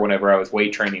before whenever I was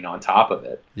weight training on top of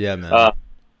it. Yeah, man.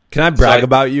 Can I brag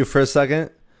about you for a second?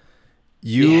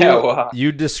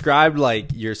 You described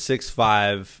like you're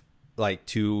 6'5", like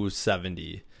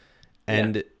 270,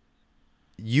 and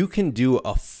you can do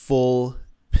a full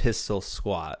pistol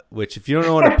squat, which if you don't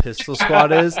know what a pistol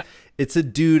squat is, it's a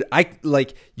dude,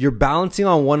 you're balancing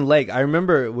on one leg. I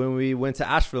remember when we went to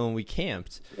Asheville and we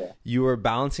camped, you were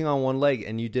balancing on one leg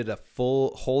and you did a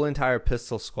whole entire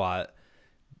pistol squat,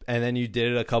 and then you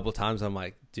did it a couple times. I'm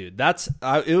like, dude,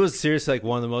 it was seriously like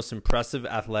one of the most impressive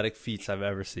athletic feats I've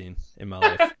ever seen in my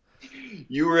life.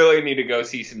 You really need to go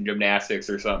see some gymnastics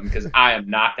or something, because I am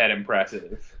not that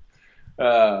impressive.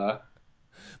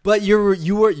 But you're right.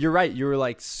 You were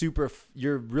like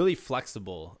you're really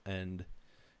flexible, and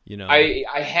I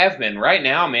have been. Right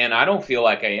now, man, I don't feel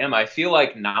like I am. I feel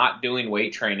like not doing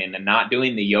weight training and not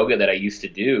doing the yoga that I used to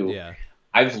do. Yeah.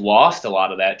 I've lost a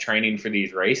lot of that training for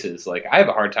these races. Like, I have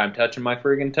a hard time touching my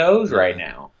friggin' toes right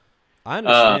now. I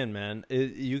understand, man.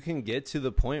 You can get to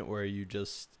the point where you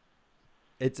just,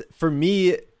 for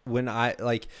me, when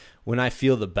I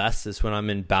feel the best is when I'm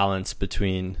in balance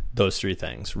between those three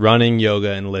things: running,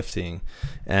 yoga, and lifting.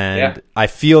 And I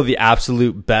feel the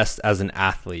absolute best as an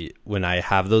athlete when I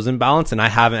have those in balance, and I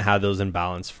haven't had those in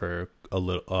balance for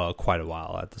quite a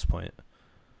while at this point.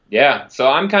 Yeah, so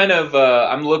I'm kind of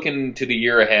I'm looking to the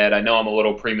year ahead. I know I'm a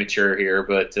little premature here,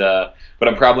 but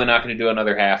I'm probably not going to do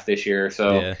another half this year.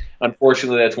 So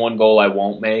unfortunately, that's one goal I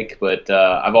won't make. But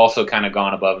I've also kind of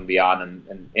gone above and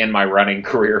beyond in my running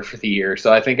career for the year.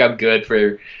 So I think I'm good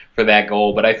for that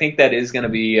goal. But I think that is going to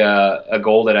be a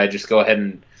goal that I just go ahead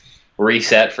and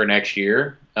reset for next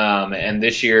year. And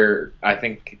this year, I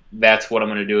think that's what I'm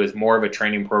going to do is more of a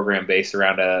training program based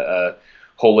around a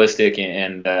holistic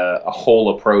and a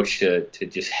whole approach to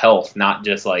just health, not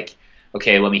just like,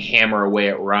 okay, let me hammer away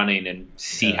at running and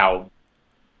see how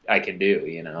I can do,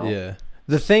 you know? Yeah.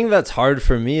 The thing that's hard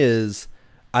for me is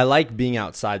I like being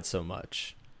outside so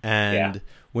much. And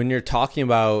when you're talking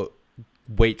about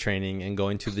weight training and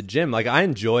going to the gym, like I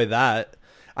enjoy that.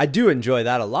 I do enjoy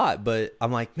that a lot, but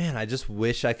I'm like, man, I just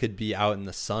wish I could be out in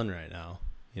the sun right now,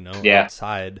 you know,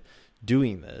 outside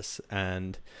doing this.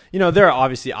 And there are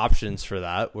obviously options for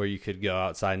that where you could go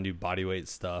outside and do body weight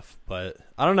stuff, but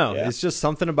I don't know. It's just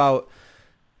something about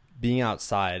being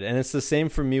outside. And it's the same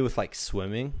for me with like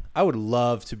swimming. I would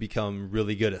love to become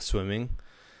really good at swimming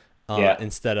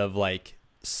instead of like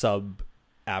sub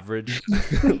average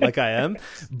like I am.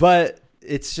 But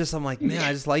it's just, I'm like, man,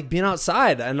 I just like being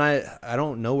outside, and I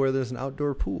don't know where there's an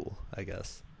outdoor pool, I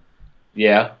guess.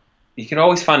 Yeah. You can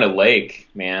always find a lake,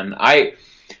 man.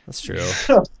 That's true.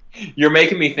 You're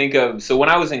making me think of, so when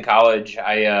I was in college,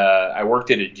 I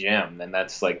worked at a gym, and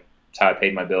that's like how I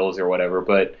paid my bills or whatever,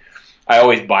 but I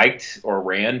always biked or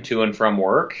ran to and from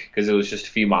work because it was just a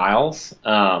few miles.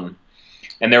 And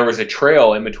there was a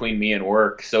trail in between me and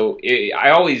work. So I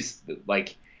always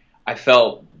I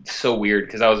felt so weird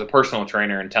because I was a personal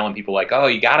trainer and telling people like, oh,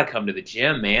 you got to come to the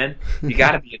gym, man. You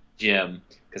got to be at the gym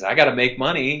because I got to make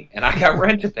money and I got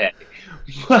rent to pay.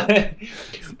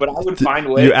 But I would find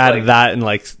ways. You added that in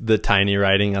like the tiny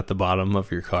writing at the bottom of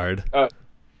your card.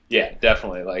 Yeah,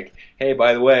 definitely. Like, hey,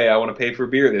 by the way, I want to pay for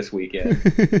beer this weekend.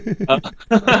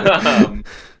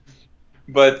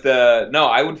 But no,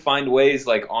 I would find ways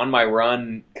like on my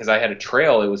run, because I had a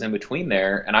trail, it was in between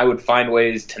there, and I would find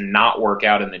ways to not work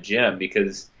out in the gym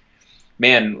because,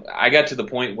 man, I got to the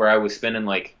point where I was spending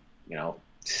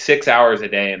 6 hours a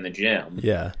day in the gym.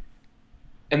 Yeah.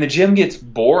 And the gym gets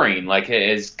boring. Like,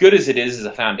 as good as it is as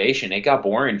a foundation, it got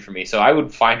boring for me. So I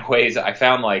would find ways. I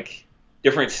found like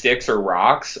different sticks or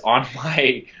rocks on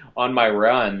my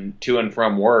run to and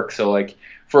from work. So like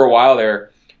for a while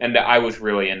there, and I was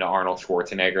really into Arnold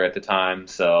Schwarzenegger at the time.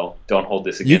 So don't hold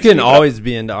this against me. You can always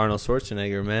be into Arnold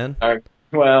Schwarzenegger, man.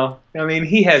 Well, I mean,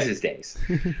 he has his days,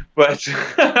 but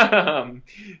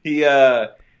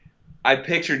I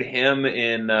pictured him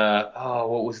in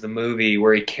what was the movie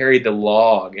where he carried the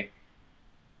log?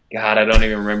 God, I don't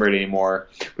even remember it anymore.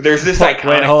 But there's this iconic.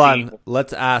 Wait, hold on.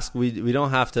 Let's ask. We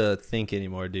don't have to think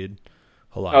anymore, dude.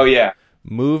 Hold on. Oh yeah.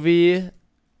 Movie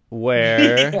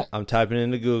where I'm typing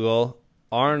into Google.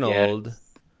 Arnold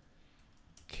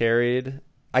carried.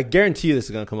 I guarantee you this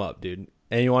is gonna come up, dude.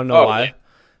 And you want to know why? Yeah.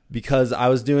 Because I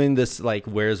was doing this like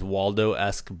Where's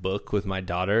Waldo-esque book with my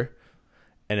daughter.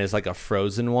 And it's like a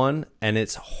Frozen one, and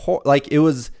it's it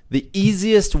was the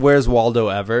easiest Where's Waldo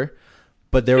ever,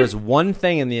 but there was one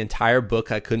thing in the entire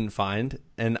book I couldn't find,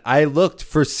 and I looked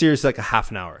for seriously like a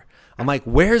half an hour. I'm like,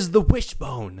 where's the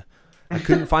wishbone? I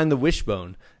couldn't find the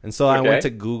wishbone, and so I went to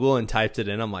Google and typed it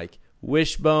in. I'm like,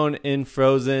 wishbone in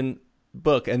Frozen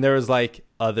book, and there was like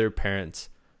other parents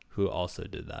who also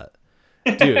did that.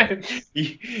 Dude,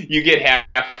 you get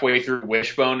halfway through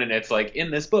Wishbone and it's like in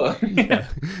this book.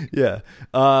 yeah.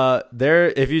 There,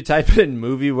 if you type in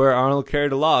movie where Arnold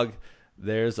carried a log,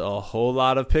 there's a whole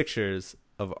lot of pictures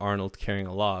of Arnold carrying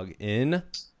a log in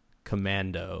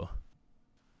Commando.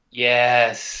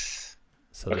 Yes.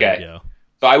 So there you go.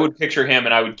 So I would picture him,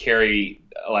 and I would carry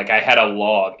I had a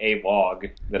log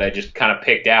that I just kind of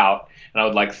picked out. And I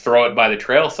would like throw it by the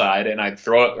trail side, and I'd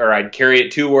carry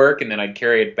it to work, and then I'd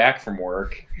carry it back from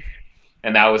work.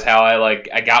 And that was how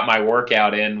I got my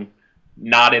workout in,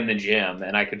 not in the gym,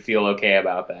 and I could feel okay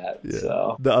about that. Yeah.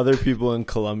 So the other people in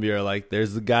Colombia are like,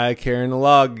 there's the guy carrying a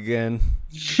log again.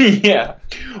 Yeah.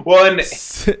 Well, and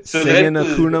so singing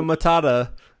Hakuna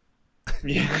Matata.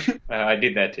 Yeah. I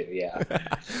did that too, yeah.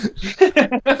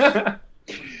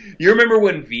 You remember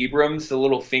when Vibrams, the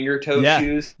little finger toe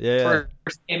shoes,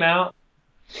 first came out?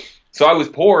 So I was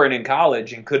poor and in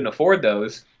college and couldn't afford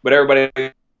those, but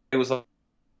everybody was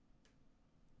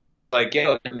like,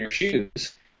 yo, in your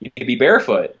shoes, you need to be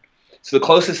barefoot. So the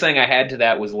closest thing I had to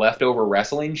that was leftover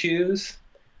wrestling shoes.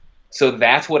 So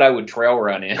that's what I would trail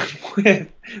run in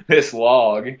with this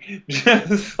log.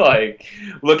 Just like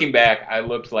looking back, I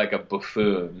looked like a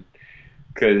buffoon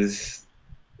because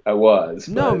I was.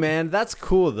 No, man, that's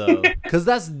cool though, because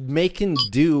that's making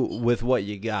do with what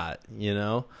you got.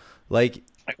 Like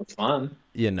it was fun.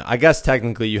 I guess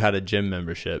technically you had a gym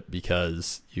membership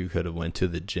because you could have went to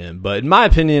the gym. But in my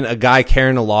opinion, a guy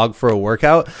carrying a log for a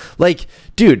workout, like,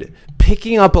 dude,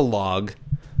 picking up a log,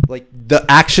 like the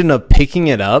action of picking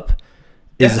it up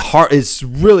is hard. It's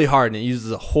really hard, and it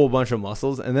uses a whole bunch of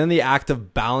muscles. And then the act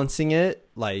of balancing it,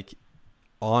 like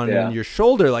on your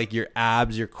shoulder, like your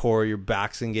abs, your core, your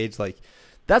back's engaged, like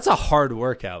that's a hard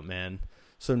workout, man.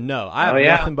 So no, I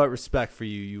have nothing but respect for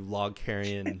you, you log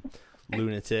carrying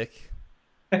lunatic.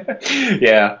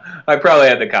 Yeah, I probably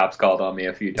had the cops called on me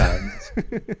a few times.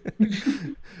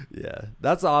 Yeah,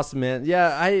 that's awesome, man.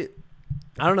 Yeah, I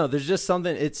don't know. There's just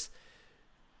something.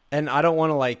 And I don't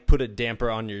want to like put a damper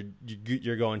on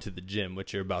you're going to the gym,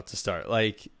 which you're about to start.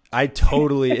 Like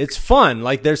it's fun.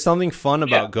 Like there's something fun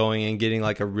about going and getting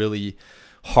like a really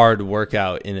hard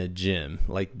workout in a gym.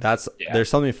 Like there's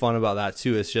something fun about that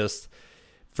too. It's just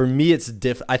for me,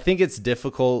 I think it's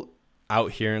difficult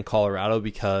out here in Colorado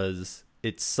because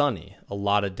it's sunny a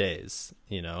lot of days,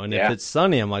 and if it's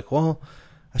sunny, I'm like, well,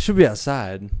 I should be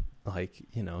outside, like,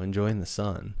 enjoying the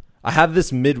sun. I have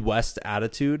this Midwest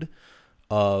attitude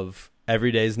of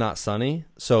every day is not sunny.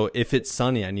 So if it's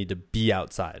sunny, I need to be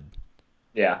outside.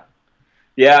 Yeah.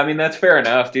 Yeah. I mean, that's fair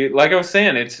enough, dude. Like I was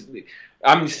saying,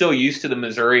 I'm still used to the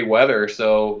Missouri weather.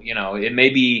 So, it may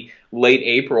be late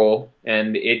April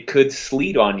and it could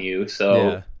sleet on you.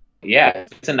 So yeah,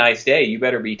 it's a nice day. You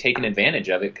better be taking advantage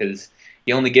of it because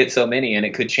you only get so many, and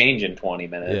it could change in 20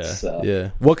 minutes. Yeah, so.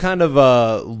 Yeah. What kind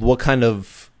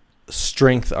of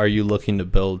strength are you looking to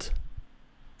build?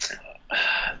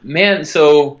 Man,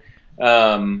 so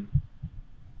I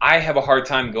have a hard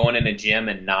time going in a gym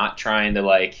and not trying to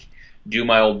like do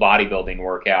my old bodybuilding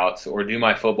workouts or do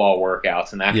my football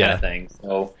workouts and that kind of thing.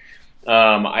 So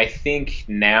I think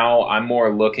now I'm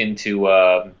more looking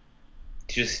to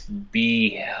just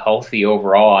be healthy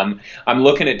overall. I'm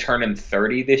looking at turning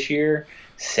 30 this year.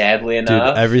 Sadly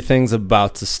enough, dude, everything's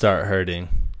about to start hurting.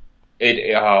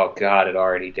 Oh God, it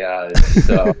already does.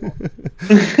 So,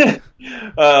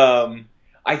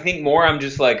 I think more I'm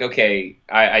just like, okay,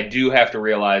 I do have to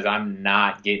realize I'm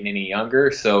not getting any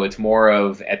younger. So it's more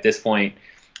of at this point,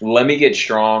 let me get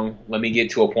strong. Let me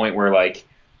get to a point where like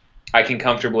I can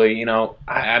comfortably,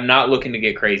 I'm not looking to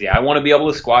get crazy. I want to be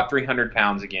able to squat 300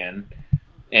 pounds again.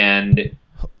 And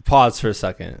pause for a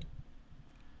second.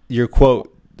 Your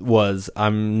quote was,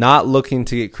 I'm not looking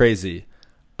to get crazy.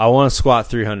 I want to squat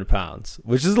 300 pounds,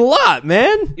 which is a lot,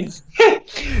 man.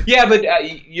 Yeah, but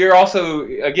you're also,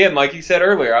 again, like you said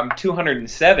earlier, I'm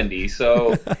 270,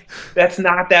 so that's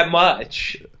not that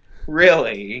much,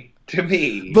 really, to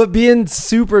me. But being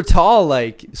super tall,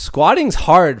 like, squatting's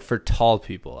hard for tall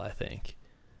people, I think.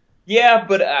 Yeah,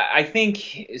 but I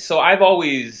think, so I've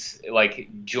always, like,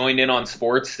 joined in on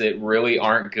sports that really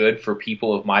aren't good for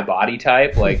people of my body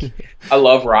type. Like, I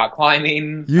love rock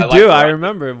climbing. I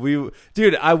remember.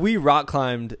 We rock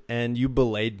climbed, and you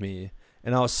belayed me.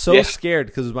 And I was so scared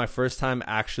because it was my first time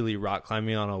actually rock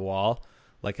climbing on a wall,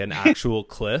 like an actual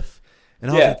cliff.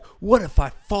 And I was like, what if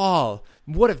I fall?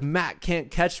 What if Matt can't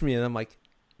catch me? And I'm like,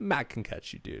 Matt can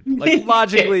catch you, dude. Like,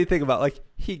 logically think about, like,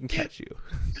 he can catch you.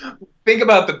 Think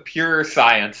about the pure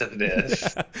science of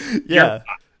this. Yeah.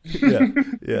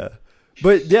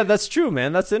 But yeah, that's true,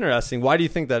 man. That's interesting. Why do you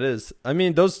think that is? I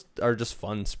mean, those are just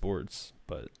fun sports,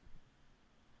 but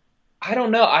I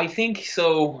don't know. I think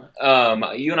so.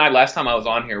 You and I, last time I was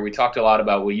on here, we talked a lot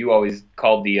about what you always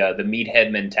called the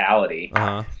meathead mentality.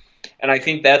 Uh-huh. And I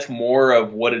think that's more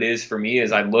of what it is for me.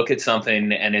 Is I look at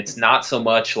something and it's not so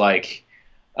much like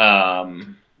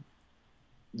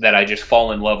that I just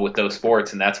fall in love with those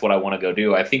sports and that's what I want to go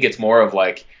do. I think it's more of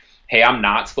like, hey, I'm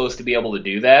not supposed to be able to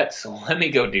do that, so let me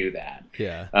go do that.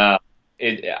 Yeah.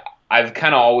 I've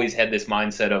kind of always had this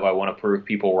mindset of I want to prove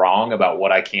people wrong about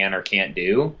what I can or can't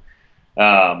do.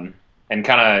 And kind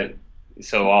of,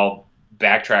 so I'll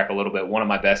backtrack a little bit. One of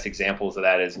my best examples of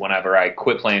that is whenever I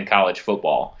quit playing college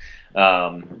football.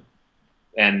 So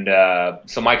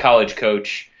my college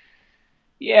coach,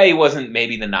 he wasn't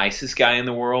maybe the nicest guy in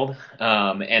the world.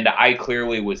 And I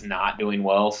clearly was not doing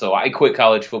well. So I quit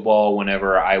college football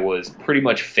whenever I was pretty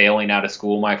much failing out of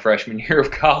school my freshman year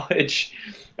of college,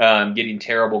 getting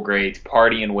terrible grades,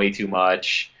 partying way too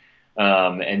much,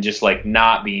 and just like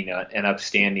not being an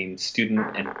upstanding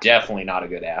student and definitely not a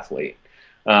good athlete.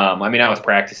 I mean, I was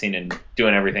practicing and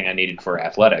doing everything I needed for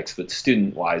athletics, but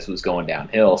student-wise was going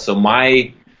downhill. So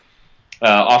my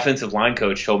offensive line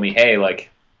coach told me, hey, like,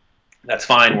 that's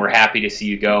fine. We're happy to see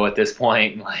you go at this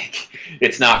point. Like,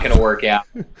 it's not going to work out.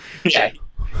 Yeah,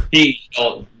 he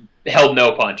held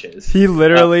no punches. He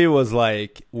literally was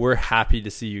like, we're happy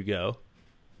to see you go.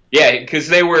 Yeah, because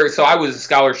so I was a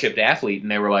scholarship athlete,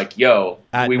 and they were like, yo,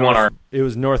 It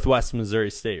was Northwest Missouri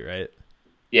State, right?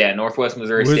 Yeah, Northwest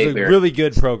Missouri State. It was a really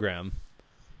good program.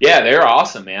 Yeah, they're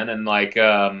awesome, man. And like,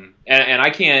 and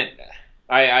I can't,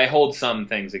 I hold some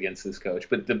things against this coach,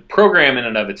 but the program in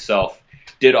and of itself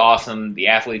did awesome. The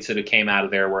athletes that came out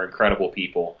of there were incredible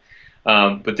people.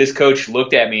 But this coach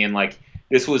looked at me and like,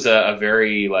 this was a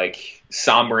very like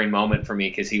sombering moment for me,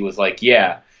 because he was like,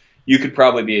 yeah, you could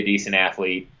probably be a decent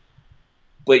athlete,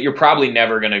 but you're probably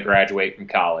never going to graduate from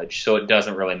college, so it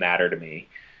doesn't really matter to me.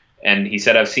 And he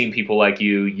said, I've seen people like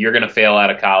you, you're going to fail out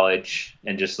of college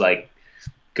and just like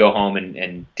go home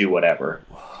and do whatever.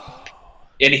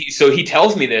 And so he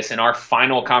tells me this in our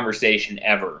final conversation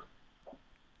ever.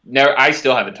 Now, I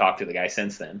still haven't talked to the guy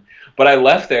since then, but I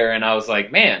left there and I was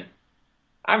like, man,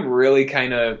 I'm really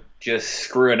kind of just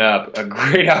screwing up a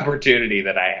great opportunity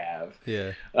that I have.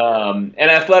 Yeah. And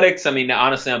athletics, I mean,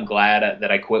 honestly, I'm glad that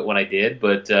I quit when I did,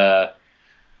 but,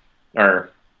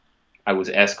 or I was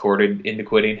escorted into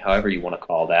quitting, however you want to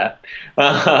call that.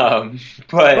 But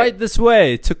right this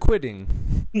way to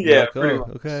quitting. Yeah.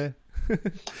 Like, okay.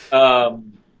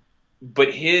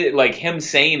 But him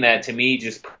saying that to me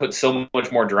just put so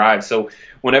much more drive. So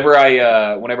whenever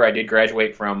I did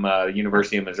graduate from the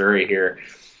University of Missouri here,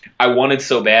 I wanted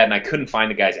so bad, and I couldn't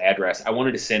find the guy's address. I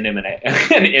wanted to send him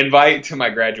an invite to my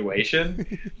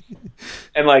graduation.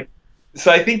 And like,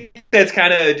 so I think that's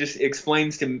kind of just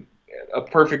explains to a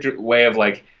perfect way of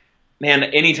like, man,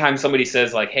 anytime somebody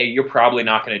says like, hey, you're probably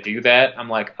not going to do that, I'm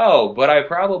like, oh, but I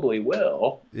probably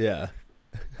will. Yeah.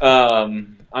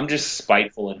 I'm just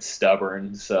spiteful and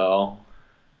stubborn, so.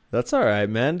 That's all right,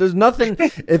 man. There's nothing,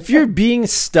 if you're being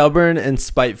stubborn and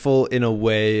spiteful in a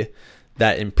way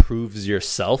that improves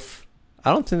yourself,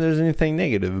 I don't think there's anything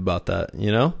negative about that,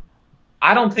 you know?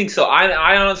 I don't think so.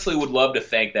 I honestly would love to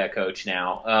thank that coach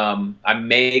now. I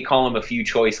may call him a few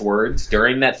choice words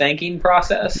during that thanking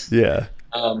process. Yeah.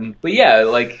 But yeah,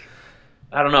 like,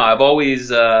 I don't know. I've always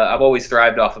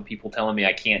thrived off of people telling me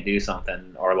I can't do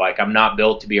something, or like I'm not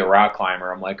built to be a rock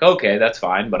climber. I'm like, okay, that's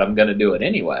fine, but I'm gonna do it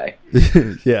anyway.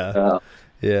 Yeah.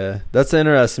 Yeah. That's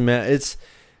interesting, man. It's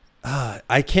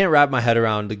I can't wrap my head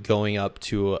around going up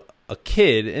to a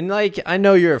kid, and like I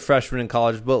know you're a freshman in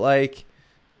college, but like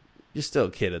you're still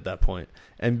a kid at that point,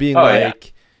 and being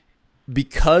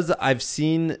because I've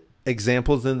seen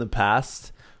examples in the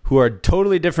past who are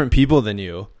totally different people than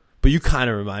you, but you kind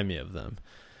of remind me of them.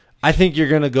 I think you're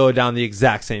going to go down the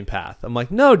exact same path. I'm like,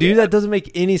 no, dude, that doesn't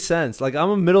make any sense. Like, I'm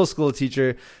a middle school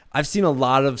teacher. I've seen a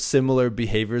lot of similar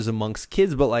behaviors amongst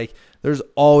kids, but like there's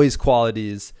always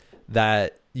qualities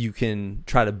that you can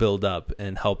try to build up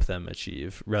and help them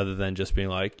achieve, rather than just being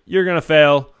like, you're going to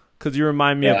fail because you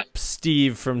remind me of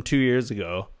Steve from 2 years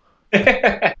ago.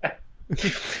 Yeah,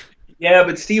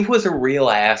 but Steve was a real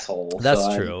asshole.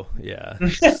 That's true. Yeah.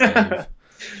 Steve.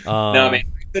 No, I mean,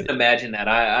 I couldn't imagine that.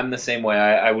 I'm the same way.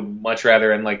 I would much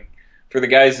rather, and like for the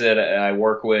guys that I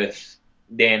work with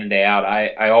day in and day out,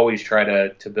 I always try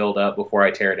to build up before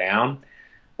I tear down.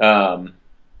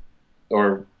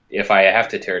 Or if I have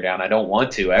to tear down, I don't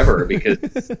want to ever, because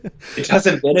it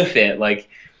doesn't benefit. Like,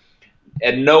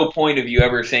 at no point of you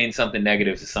ever saying something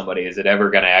negative to somebody is it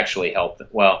ever going to actually help them.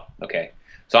 Well, okay.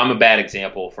 So I'm a bad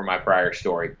example for my prior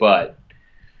story, but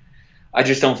I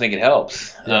just don't think it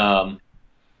helps. Yeah.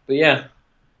 But yeah.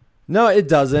 No, it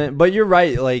doesn't. But you're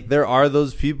right. Like, there are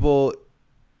those people.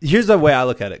 Here's the way I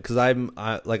look at it, because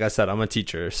like I said, I'm a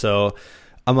teacher. So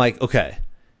I'm like, okay,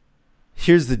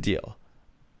 here's the deal.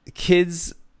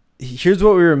 Kids, here's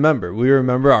what we remember. We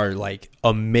remember our like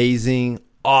amazing,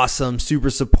 awesome, super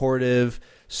supportive,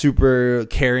 super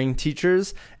caring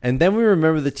teachers. And then we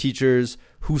remember the teachers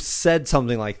who said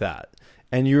something like that.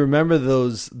 And you remember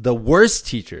the worst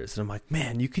teachers. And I'm like,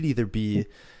 man, you could either be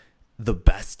the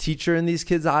best teacher in these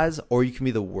kids' eyes, or you can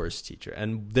be the worst teacher.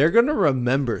 And they're going to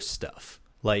remember stuff.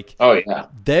 Like, oh yeah,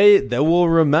 they will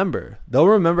remember. They'll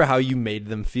remember how you made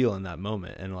them feel in that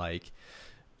moment. And like,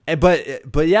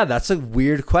 but yeah, that's a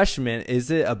weird question, man. Is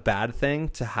it a bad thing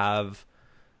to have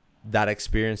that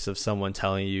experience of someone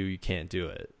telling you can't do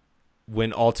it,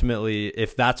 when ultimately,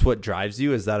 if that's what drives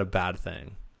you, is that a bad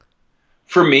thing?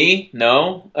 For me,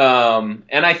 no.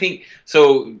 And I think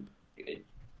so.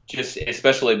 Just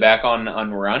especially back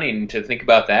on running, to think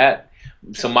about that.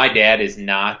 So my dad is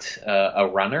not a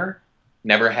runner,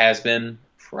 never has been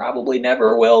probably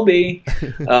never will be.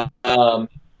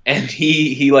 And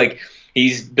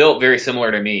he's built very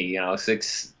similar to me,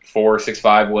 6'4",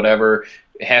 6'5", whatever,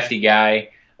 hefty guy.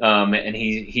 And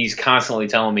he's constantly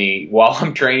telling me while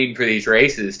I'm training for these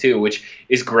races too, which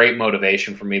is great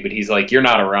motivation for me. But he's like, "You're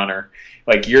not a runner.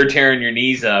 Like, you're tearing your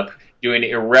knees up, doing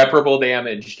irreparable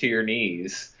damage to your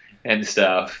knees and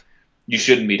stuff. You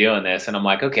shouldn't be doing this." And I'm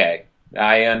like, "Okay,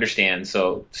 I understand.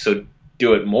 So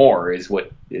do it more is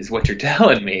what you're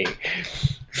telling me."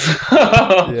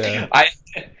 Yeah.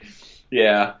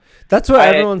 Yeah. That's what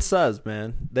everyone says,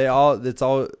 man. It's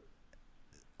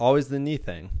always the knee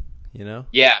thing,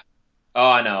 Yeah. Oh,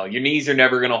 I know. Your knees are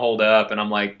never going to hold up. And I'm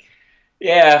like,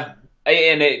 yeah.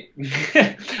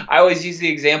 I always use the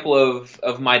example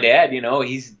of my dad.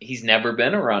 He's never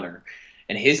been a runner,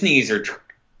 and his knees are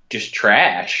just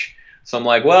trash. So I'm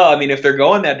like, well, I mean, if they're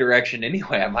going that direction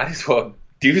anyway, I might as well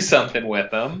do something with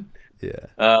them. Yeah.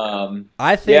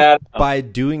 I think by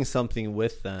doing something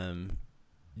with them,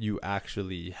 you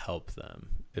actually help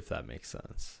them, if that makes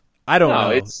sense. I don't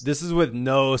know. This is with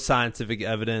no scientific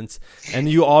evidence. And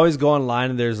you always go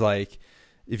online and there's like,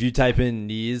 if you type in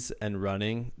knees and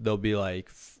running, there'll be like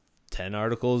 10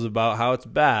 articles about how it's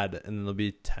bad. And then there'll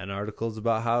be 10 articles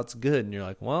about how it's good. And you're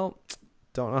like, well,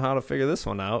 don't know how to figure this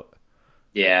one out.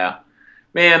 Yeah.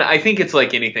 Man, I think it's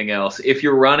like anything else. If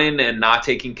you're running and not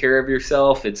taking care of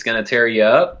yourself, it's going to tear you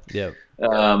up. Yep.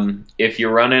 If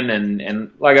you're running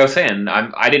and like I was saying,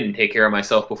 I didn't take care of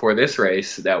myself before this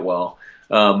race that well.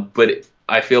 But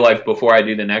I feel like before I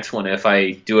do the next one, if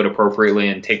I do it appropriately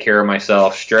and take care of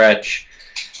myself, stretch,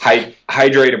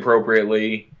 hydrate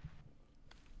appropriately,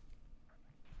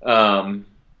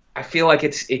 I feel like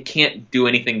it can't do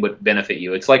anything but benefit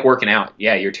you. It's like working out.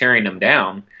 Yeah, you're tearing them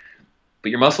down,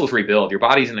 but your muscles rebuild. Your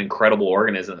body's an incredible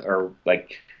organism,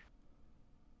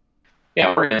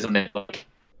 organism that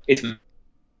it's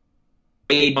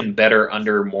made better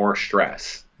under more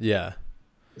stress. Yeah.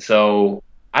 So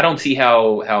I don't see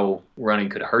how running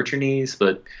could hurt your knees,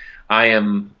 but I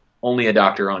am only a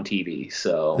doctor on TV,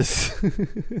 so.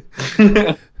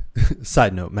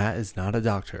 Side note, Matt is not a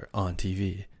doctor on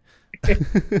TV.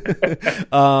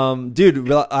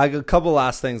 Dude, I got a couple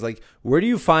last things. Like, where do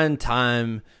you find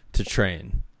time to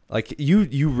train? Like,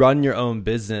 you run your own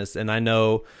business, and I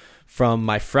know from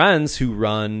my friends who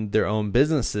run their own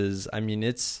businesses, I mean,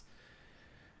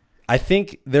 I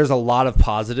think there's a lot of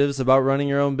positives about running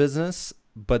your own business,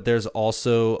 but there's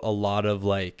also a lot of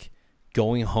like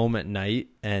going home at night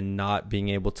and not being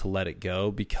able to let it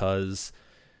go because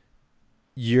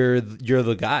you're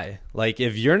the guy. Like,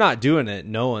 if you're not doing it,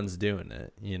 no one's doing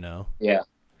it,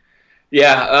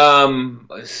 Yeah.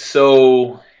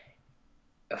 So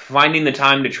finding the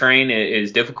time to train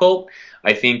is difficult.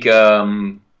 I think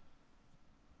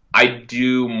I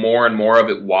do more and more of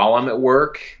it while I'm at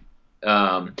work.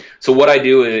 So what I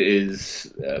do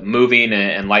is moving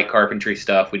and light carpentry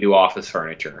stuff. We do office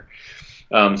furniture.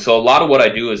 So a lot of what I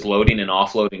do is loading and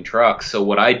offloading trucks. So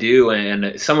what I do,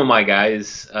 and some of my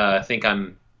guys think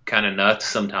I'm kind of nuts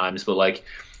sometimes, but like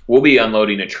we'll be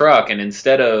unloading a truck, and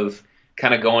instead of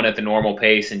kind of going at the normal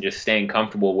pace and just staying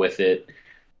comfortable with it,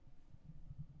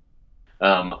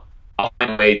 I'll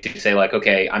find a way to say like,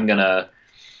 okay, I'm going to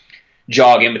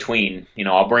jog in between.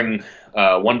 I'll bring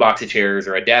one box of chairs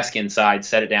or a desk inside,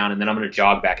 set it down, and then I'm going to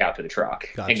jog back out to the truck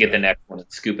and get the next one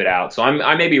and scoop it out. So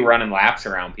I may be running laps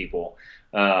around people.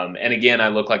 And again, I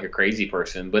look like a crazy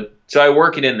person, but so I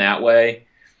work it in that way.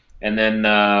 And then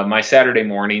my Saturday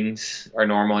mornings are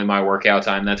normally my workout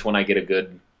time. That's when I get a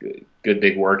good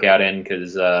big workout in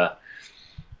because I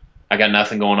got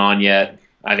nothing going on yet.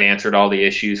 I've answered all the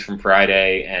issues from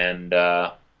Friday, and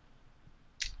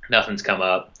nothing's come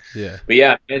up. Yeah. But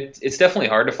yeah, it's definitely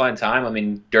hard to find time. I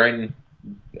mean, during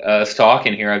us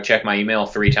talking here, I've checked my email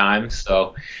 3 times.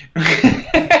 So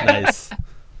nice.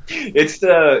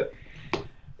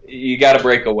 You got to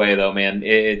break away though, man.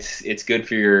 It's good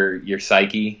for your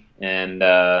psyche, and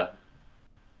I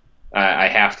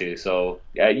have to. So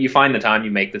you find the time,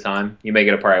 you make the time, you make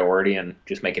it a priority, and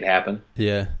just make it happen.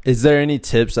 Yeah. Is there any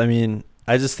tips? I mean,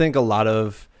 I just think a lot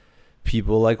of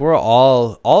people, like we're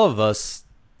all of us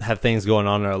have things going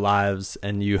on in our lives,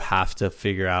 and you have to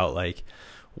figure out like,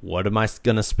 what am I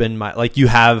going to spend my, like you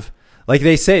have, like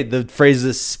they say, the phrase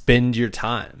is spend your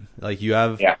time. Like you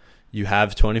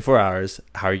have 24 hours.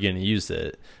 How are you going to use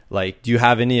it? Like, do you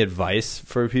have any advice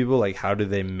for people? Like, how do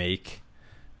they make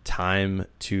time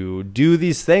to do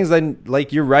these things? And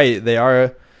like, you're right.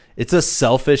 It's a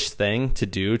selfish thing to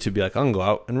do, to be like, I'm going to go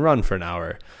out and run for an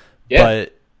hour. Yeah.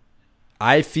 But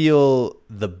I feel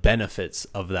the benefits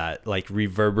of that like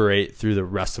reverberate through the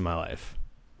rest of my life.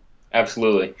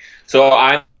 Absolutely. So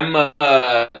I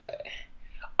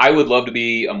would love to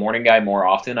be a morning guy more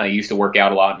often. I used to work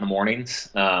out a lot in the mornings,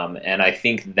 and I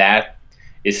think that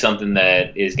is something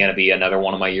that is going to be another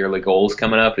one of my yearly goals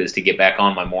coming up is to get back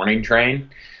on my morning train.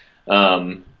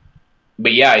 Um,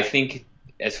 but yeah, I think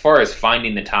as far as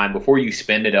finding the time before you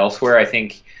spend it elsewhere, I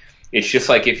think it's just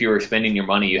like if you were spending your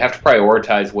money, you have to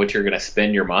prioritize what you're going to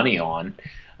spend your money on.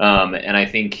 And I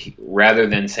think rather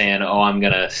than saying, oh, I'm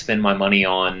going to spend my money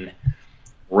on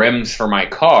rims for my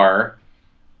car,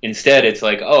 instead it's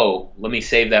like, oh, let me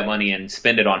save that money and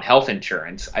spend it on health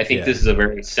insurance. I think this is a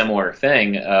very similar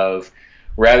thing of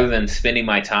rather than spending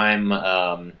my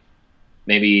time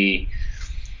maybe,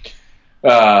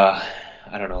 I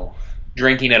don't know,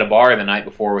 drinking at a bar the night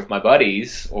before with my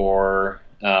buddies or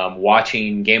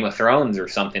watching Game of Thrones or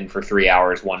something for 3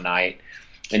 hours one night.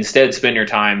 Instead, spend your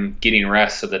time getting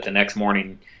rest so that the next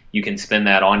morning you can spend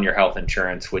that on your health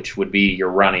insurance, which would be your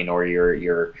running or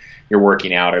your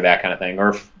working out or that kind of thing.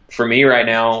 Or for me right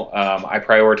now, I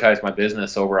prioritize my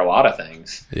business over a lot of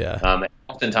things. Yeah.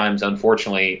 Oftentimes,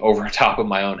 unfortunately, over top of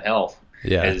my own health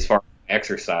as far as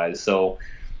exercise. So,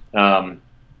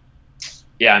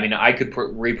 yeah, I mean, I could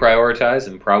reprioritize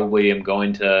and probably am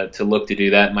going to look to do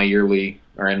that in my yearly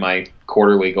or in my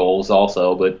quarterly goals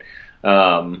also. But,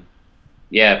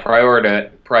 yeah,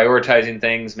 prioritizing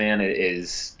things, man,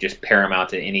 is just paramount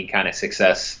to any kind of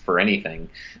success for anything,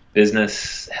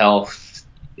 business, health,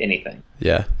 anything.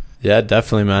 Yeah. Yeah,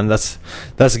 definitely, man.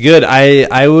 That's good.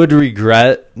 I would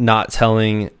regret not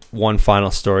telling one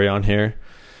final story on here.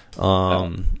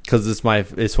 Cause it's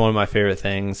one of my favorite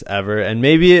things ever. And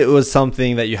maybe it was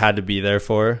something that you had to be there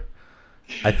for.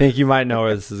 I think you might know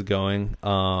where this is going.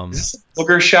 Is this a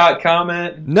booger shot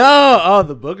comment? No. Oh,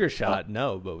 the booger shot.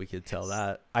 No, but we could tell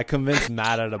that. I convinced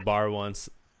Matt at a bar once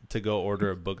to go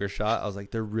order a booger shot. I was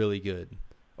like, they're really good.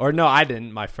 Or no, I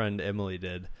didn't. My friend Emily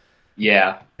did.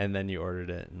 Yeah. And then you ordered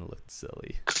it and it looked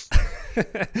silly.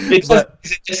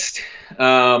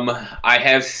 I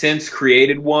have since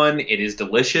created one. It is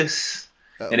delicious.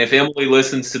 Oh. And if Emily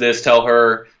listens to this, tell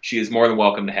her she is more than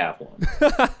welcome to have one.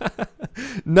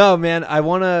 No, man,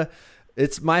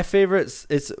 it's my favorite.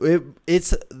 It's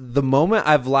the moment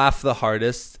I've laughed the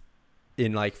hardest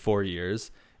in like 4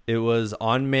 years. It was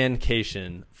on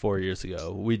Mancation 4 years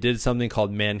ago. We did something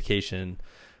called Mancation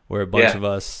where a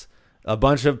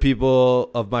bunch of people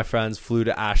of my friends flew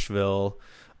to Asheville,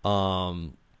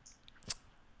 North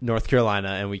Carolina,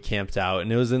 and we camped out,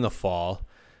 and it was in the fall.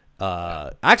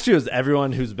 Actually, it was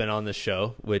everyone who's been on this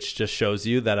show, which just shows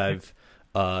you that I've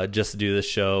just do this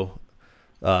show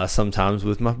sometimes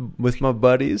with my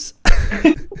buddies.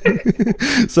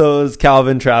 So it was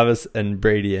Calvin, Travis, and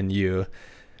Brady, and you.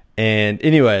 And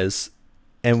anyways,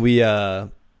 and we,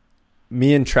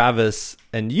 me and Travis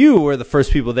and you were the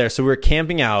first people there. So we were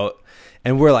camping out,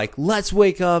 and we're like, let's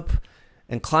wake up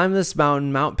and climb this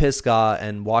mountain, Mount Pisgah,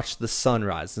 and watch the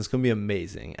sunrise. It's going to be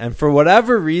amazing. And for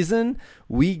whatever reason,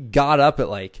 we got up at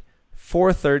like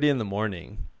 4:30 in the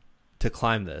morning to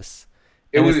climb this.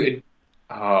 Dude,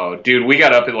 we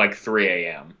got up at like 3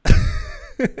 a.m.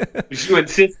 You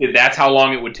insisted that's how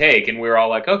long it would take, and we were all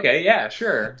like, okay, yeah,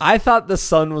 sure. I thought the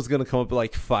sun was going to come up at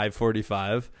like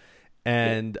 5:45.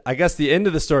 And I guess the end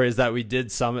of the story is that we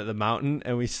did summit the mountain,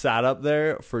 and we sat up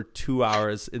there for 2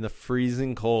 hours in the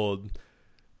freezing cold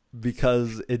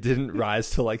because it didn't rise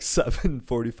till like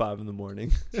 7:45 in the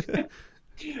morning.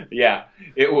 Yeah,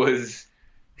 it was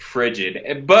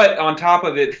frigid. But on top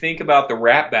of it, think about the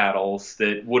rap battles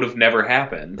that would have never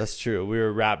happened. That's true. We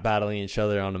were rap battling each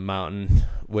other on a mountain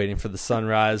waiting for the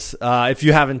sunrise. If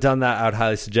you haven't done that, I would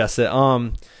highly suggest it.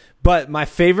 But my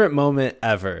favorite moment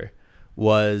ever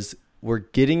was we're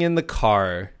getting in the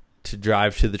car to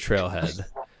drive to the trailhead.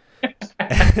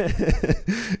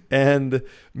 And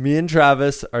me and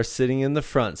Travis are sitting in the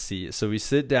front seat. So we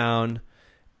sit down,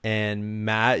 and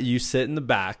Matt, you sit in the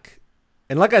back.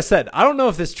 And like I said, I don't know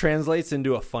if this translates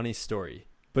into a funny story,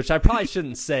 which I probably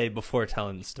shouldn't say before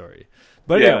telling the story.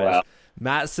 But anyways,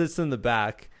 Matt sits in the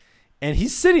back, and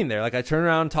he's sitting there. Like, I turn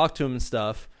around and talk to him and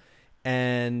stuff,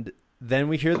 and then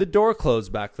we hear the door close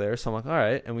back there. So I'm like, all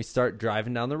right. And we start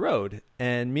driving down the road.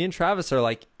 And me and Travis are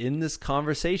like in this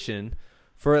conversation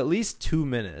for at least 2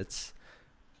 minutes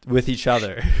with each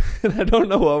other. And I don't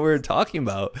know what we were talking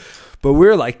about, but we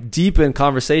were like deep in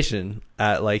conversation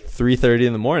at like 3:30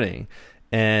 in the morning.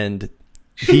 And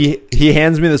he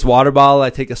hands me this water bottle.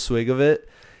 I take a swig of it,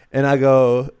 and I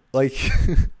go,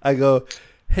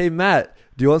 hey, Matt,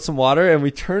 do you want some water? And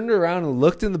we turned around and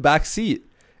looked in the back seat,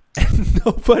 and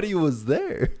nobody was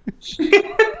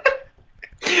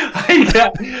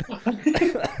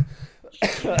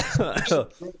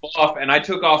drove off, and I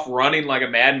took off running like a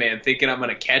madman, thinking I'm going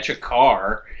to catch a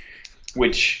car,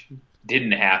 which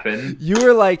didn't happen. You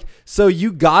were like, so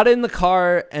you got in the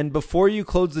car, and before you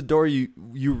closed the door, you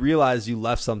realized you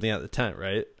left something at the tent,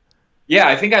 right? Yeah,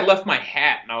 I think I left my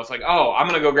hat, and I was like, "Oh, I'm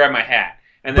gonna go grab my hat."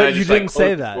 And then But I just, you didn't closed say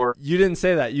the that. door. You didn't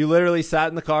say that. You literally sat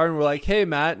in the car and were like, "Hey,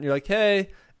 Matt," and you're like, "Hey,"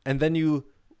 and then you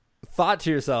thought to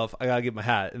yourself, "I gotta get my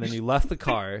hat," and then you left the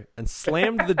car and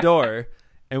slammed the door,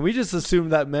 and we just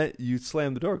assumed that meant you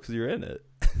slammed the door because you're in it.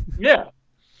 Yeah.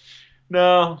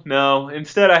 No.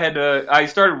 Instead, I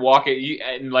started walking,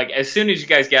 and like as soon as you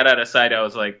guys got out of sight, I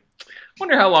was like,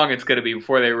 "Wonder how long it's gonna be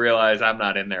before they realize I'm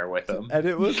not in there with them." And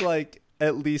it was like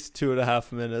at least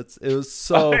 2.5 minutes. It was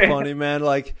so funny, man.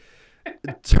 Like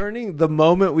turning the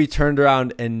moment we turned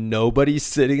around and nobody's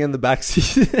sitting in the back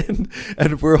seat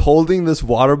and we're holding this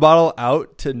water bottle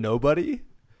out to nobody.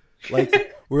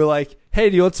 Like we're like, "Hey,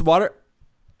 do you want some water?"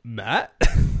 Matt?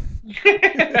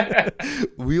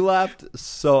 We laughed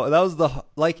so that was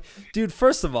dude,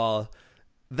 first of all,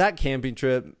 that camping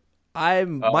trip,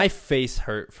 my face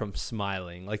hurt from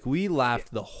smiling. Like we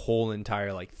laughed the whole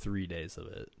entire 3 days of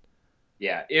it.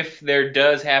 Yeah, if there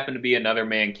does happen to be another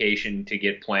mancation to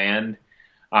get planned,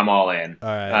 I'm all in. All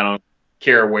right. I don't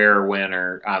care where or when,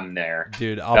 or I'm there.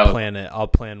 Dude, I'll plan it. I'll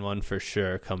plan one for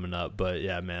sure coming up. But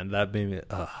yeah, man, that made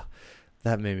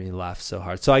me laugh so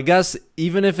hard. So I guess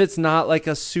even if it's not like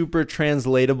a super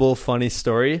translatable funny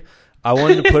story, I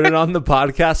wanted to put it on the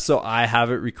podcast so I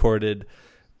have it recorded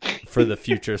for the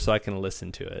future so I can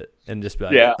listen to it and just be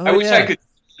like, yeah, oh, I wish I could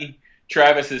see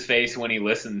Travis's face when he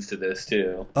listens to this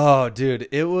too. Oh, dude,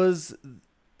 it was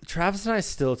Travis and I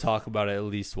still talk about it at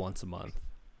least once a month.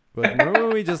 Like, remember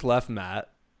when we just left Matt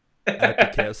at the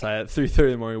campsite at 3:30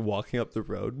 in the morning walking up the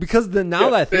road? Because now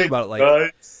that I think about it,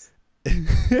 like,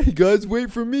 hey guys, wait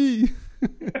for me.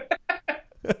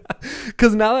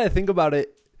 Because now that I think about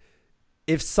it,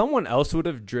 if someone else would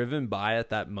have driven by at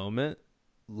that moment,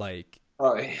 like,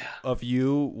 of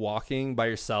you walking by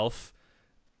yourself,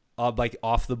 like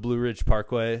off the Blue Ridge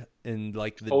Parkway in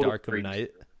like the dark of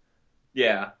night.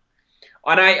 Yeah.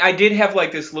 And I did have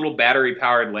like this little battery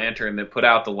powered lantern that put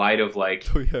out the light of like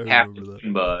half a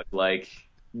bug, like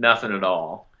nothing at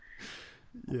all.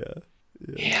 Yeah.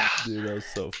 Dude, that was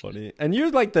so funny. And you're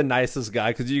like the nicest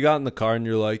guy because you got in the car and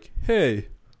you're like, "Hey,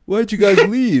 why'd you guys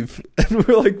leave?" And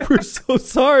we're like, "We're so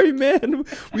sorry, man.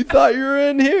 We thought you were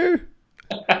in here."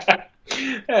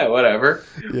 Yeah, whatever.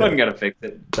 Wasn't gonna fix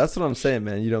it. That's what I'm saying,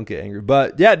 man. You don't get angry.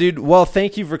 But yeah, dude, well,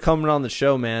 thank you for coming on the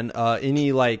show, man.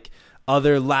 Any like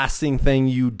other lasting thing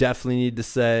you definitely need to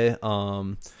say?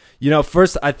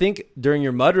 First, I think during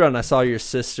your mud run I saw your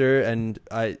sister and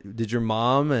did your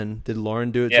mom and did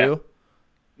Lauren do it too?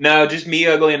 No, just me,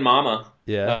 Ugly, and Mama.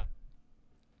 Yeah.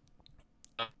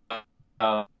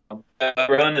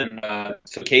 Running.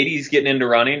 So Katie's getting into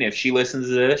running. If she listens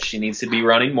to this, she needs to be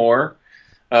running more.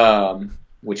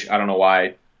 Which I don't know why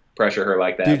I pressure her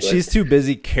like that. Dude, she's too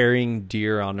busy carrying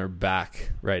deer on her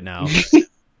back right now.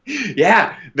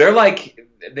 Yeah,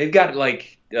 they've got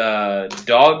like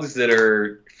dogs that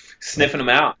are sniffing them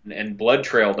out and blood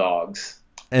trail dogs.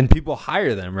 And people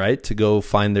hire them, right, to go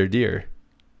find their deer.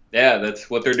 Yeah, that's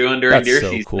what they're doing during deer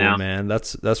season. That's so cool, now. Man.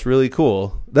 That's really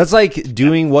cool. That's like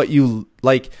doing what you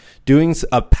like, doing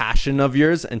a passion of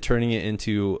yours and turning it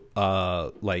into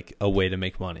like a way to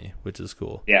make money, which is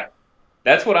cool. Yeah,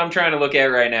 that's what I'm trying to look at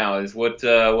right now. Is what's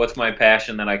my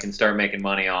passion that I can start making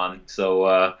money on.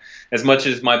 So as much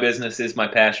as my business is my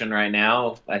passion right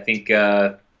now, I think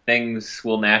things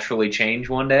will naturally change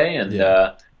one day,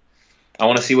 and I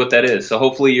want to see what that is. So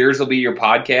hopefully yours will be your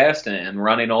podcast and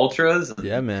running ultras.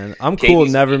 Yeah, man. I'm cool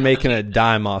never making a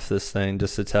dime off this thing,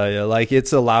 just to tell you. Like,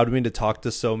 it's allowed me to talk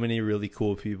to so many really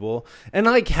cool people. And,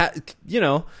 like,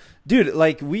 dude,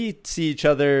 like, we see each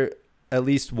other at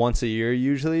least once a year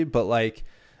usually. But, like,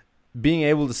 being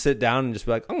able to sit down and just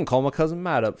be like, I'm going to call my cousin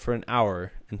Matt up for an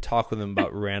hour and talk with him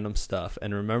about random stuff.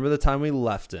 And remember the time we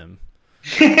left him.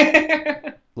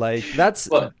 Like, that's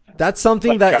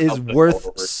something that is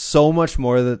worth so much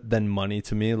more than money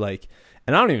to me. Like,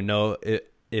 and I don't even know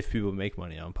if people make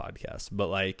money on podcasts, but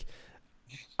like,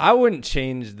 I wouldn't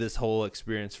change this whole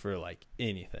experience for like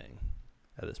anything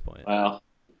at this point. Well,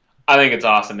 I think it's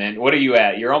awesome, man. What are you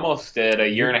at? You're almost at a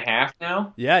year and a half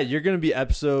now? Yeah, you're going to be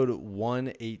episode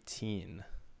 118.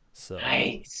 So,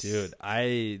 nice. Dude,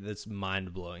 that's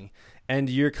mind blowing. And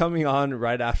you're coming on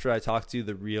right after I talk to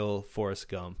the real Forrest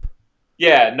Gump.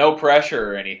 Yeah, no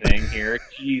pressure or anything here.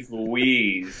 Jeez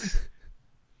Louise.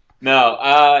 No,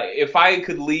 if I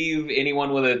could leave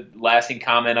anyone with a lasting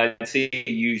comment, I'd say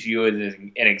use you as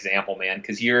an example, man,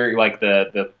 because you're like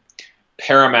the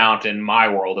paramount in my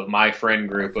world of my friend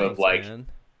group of like man.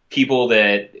 people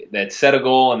that set a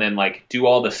goal and then like do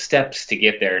all the steps to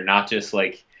get there, not just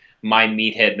like my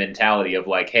meathead mentality of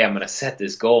like, hey, I'm going to set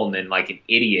this goal and then like an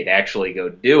idiot actually go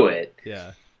do it.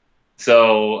 Yeah.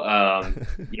 So,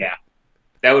 yeah,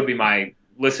 that would be my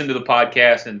listen to the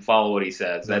podcast and follow what he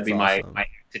says. That'd be awesome. my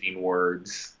exiting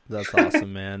words. That's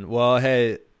awesome, man. Well,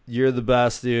 hey, you're the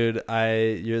best, dude.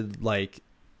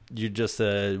 You're just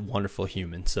a wonderful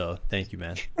human. So thank you,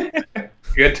 man.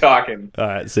 Good talking. All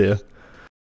right. See ya.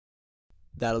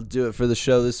 That'll do it for the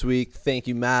show this week. Thank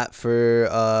you, Matt,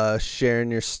 for sharing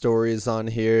your stories on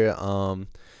here.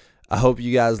 I hope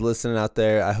you guys listening out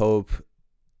there, I hope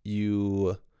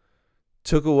you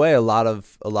took away a lot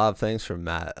of things from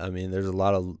Matt. I mean, there's a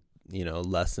lot of,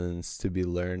 lessons to be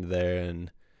learned there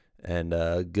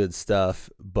and good stuff.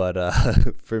 But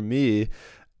for me,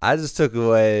 I just took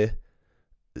away,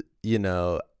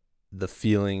 the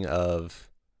feeling of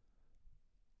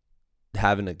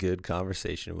having a good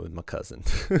conversation with my cousin.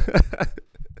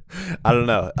 I don't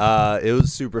know. It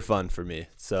was super fun for me.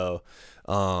 So,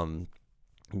 and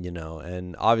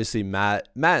obviously Matt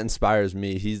inspires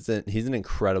me. He's an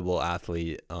incredible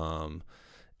athlete.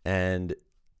 And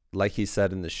like he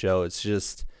said in the show, it's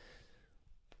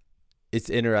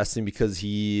interesting because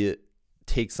he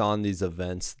takes on these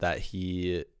events that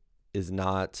he is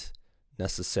not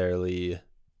necessarily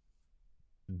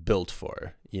built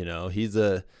for.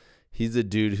 He's a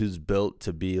dude who's built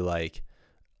to be like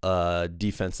a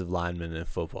defensive lineman in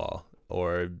football,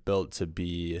 or built to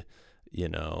be,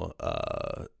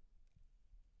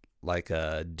 like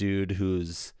a dude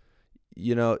who's,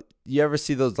 you ever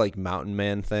see those like mountain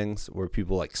man things where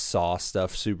people like saw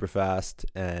stuff super fast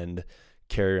and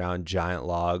carry around giant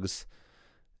logs?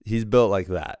 He's built like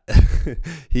that.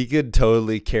 He could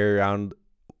totally carry around.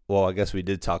 Well, I guess we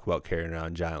did talk about carrying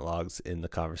around giant logs in the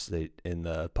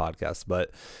podcast,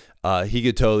 but he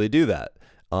could totally do that.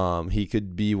 He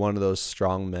could be one of those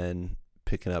strong men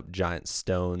picking up giant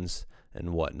stones and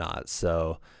whatnot.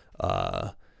 So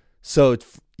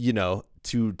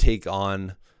to take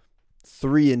on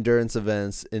 3 endurance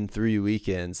events in 3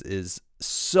 weekends is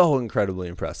so incredibly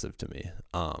impressive to me,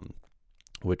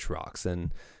 which rocks.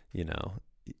 And,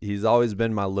 he's always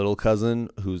been my little cousin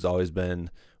who's always been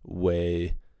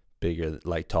way bigger,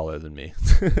 like taller than me.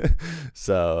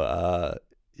 So,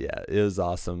 yeah, it was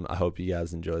awesome. I hope you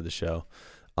guys enjoyed the show.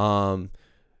 All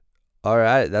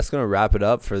right, that's going to wrap it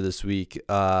up for this week.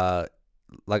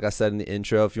 Like I said in the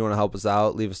intro, if you want to help us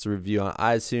out, leave us a review on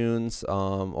iTunes,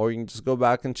 or you can just go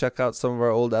back and check out some of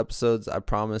our old episodes. I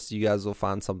promise you guys will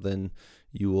find something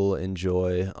you will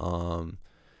enjoy.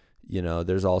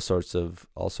 There's all sorts of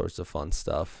fun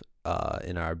stuff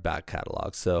in our back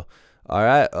catalog. So, all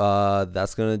right,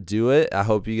 that's going to do it. I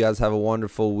hope you guys have a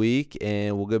wonderful week,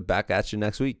 and we'll get back at you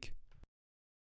next week.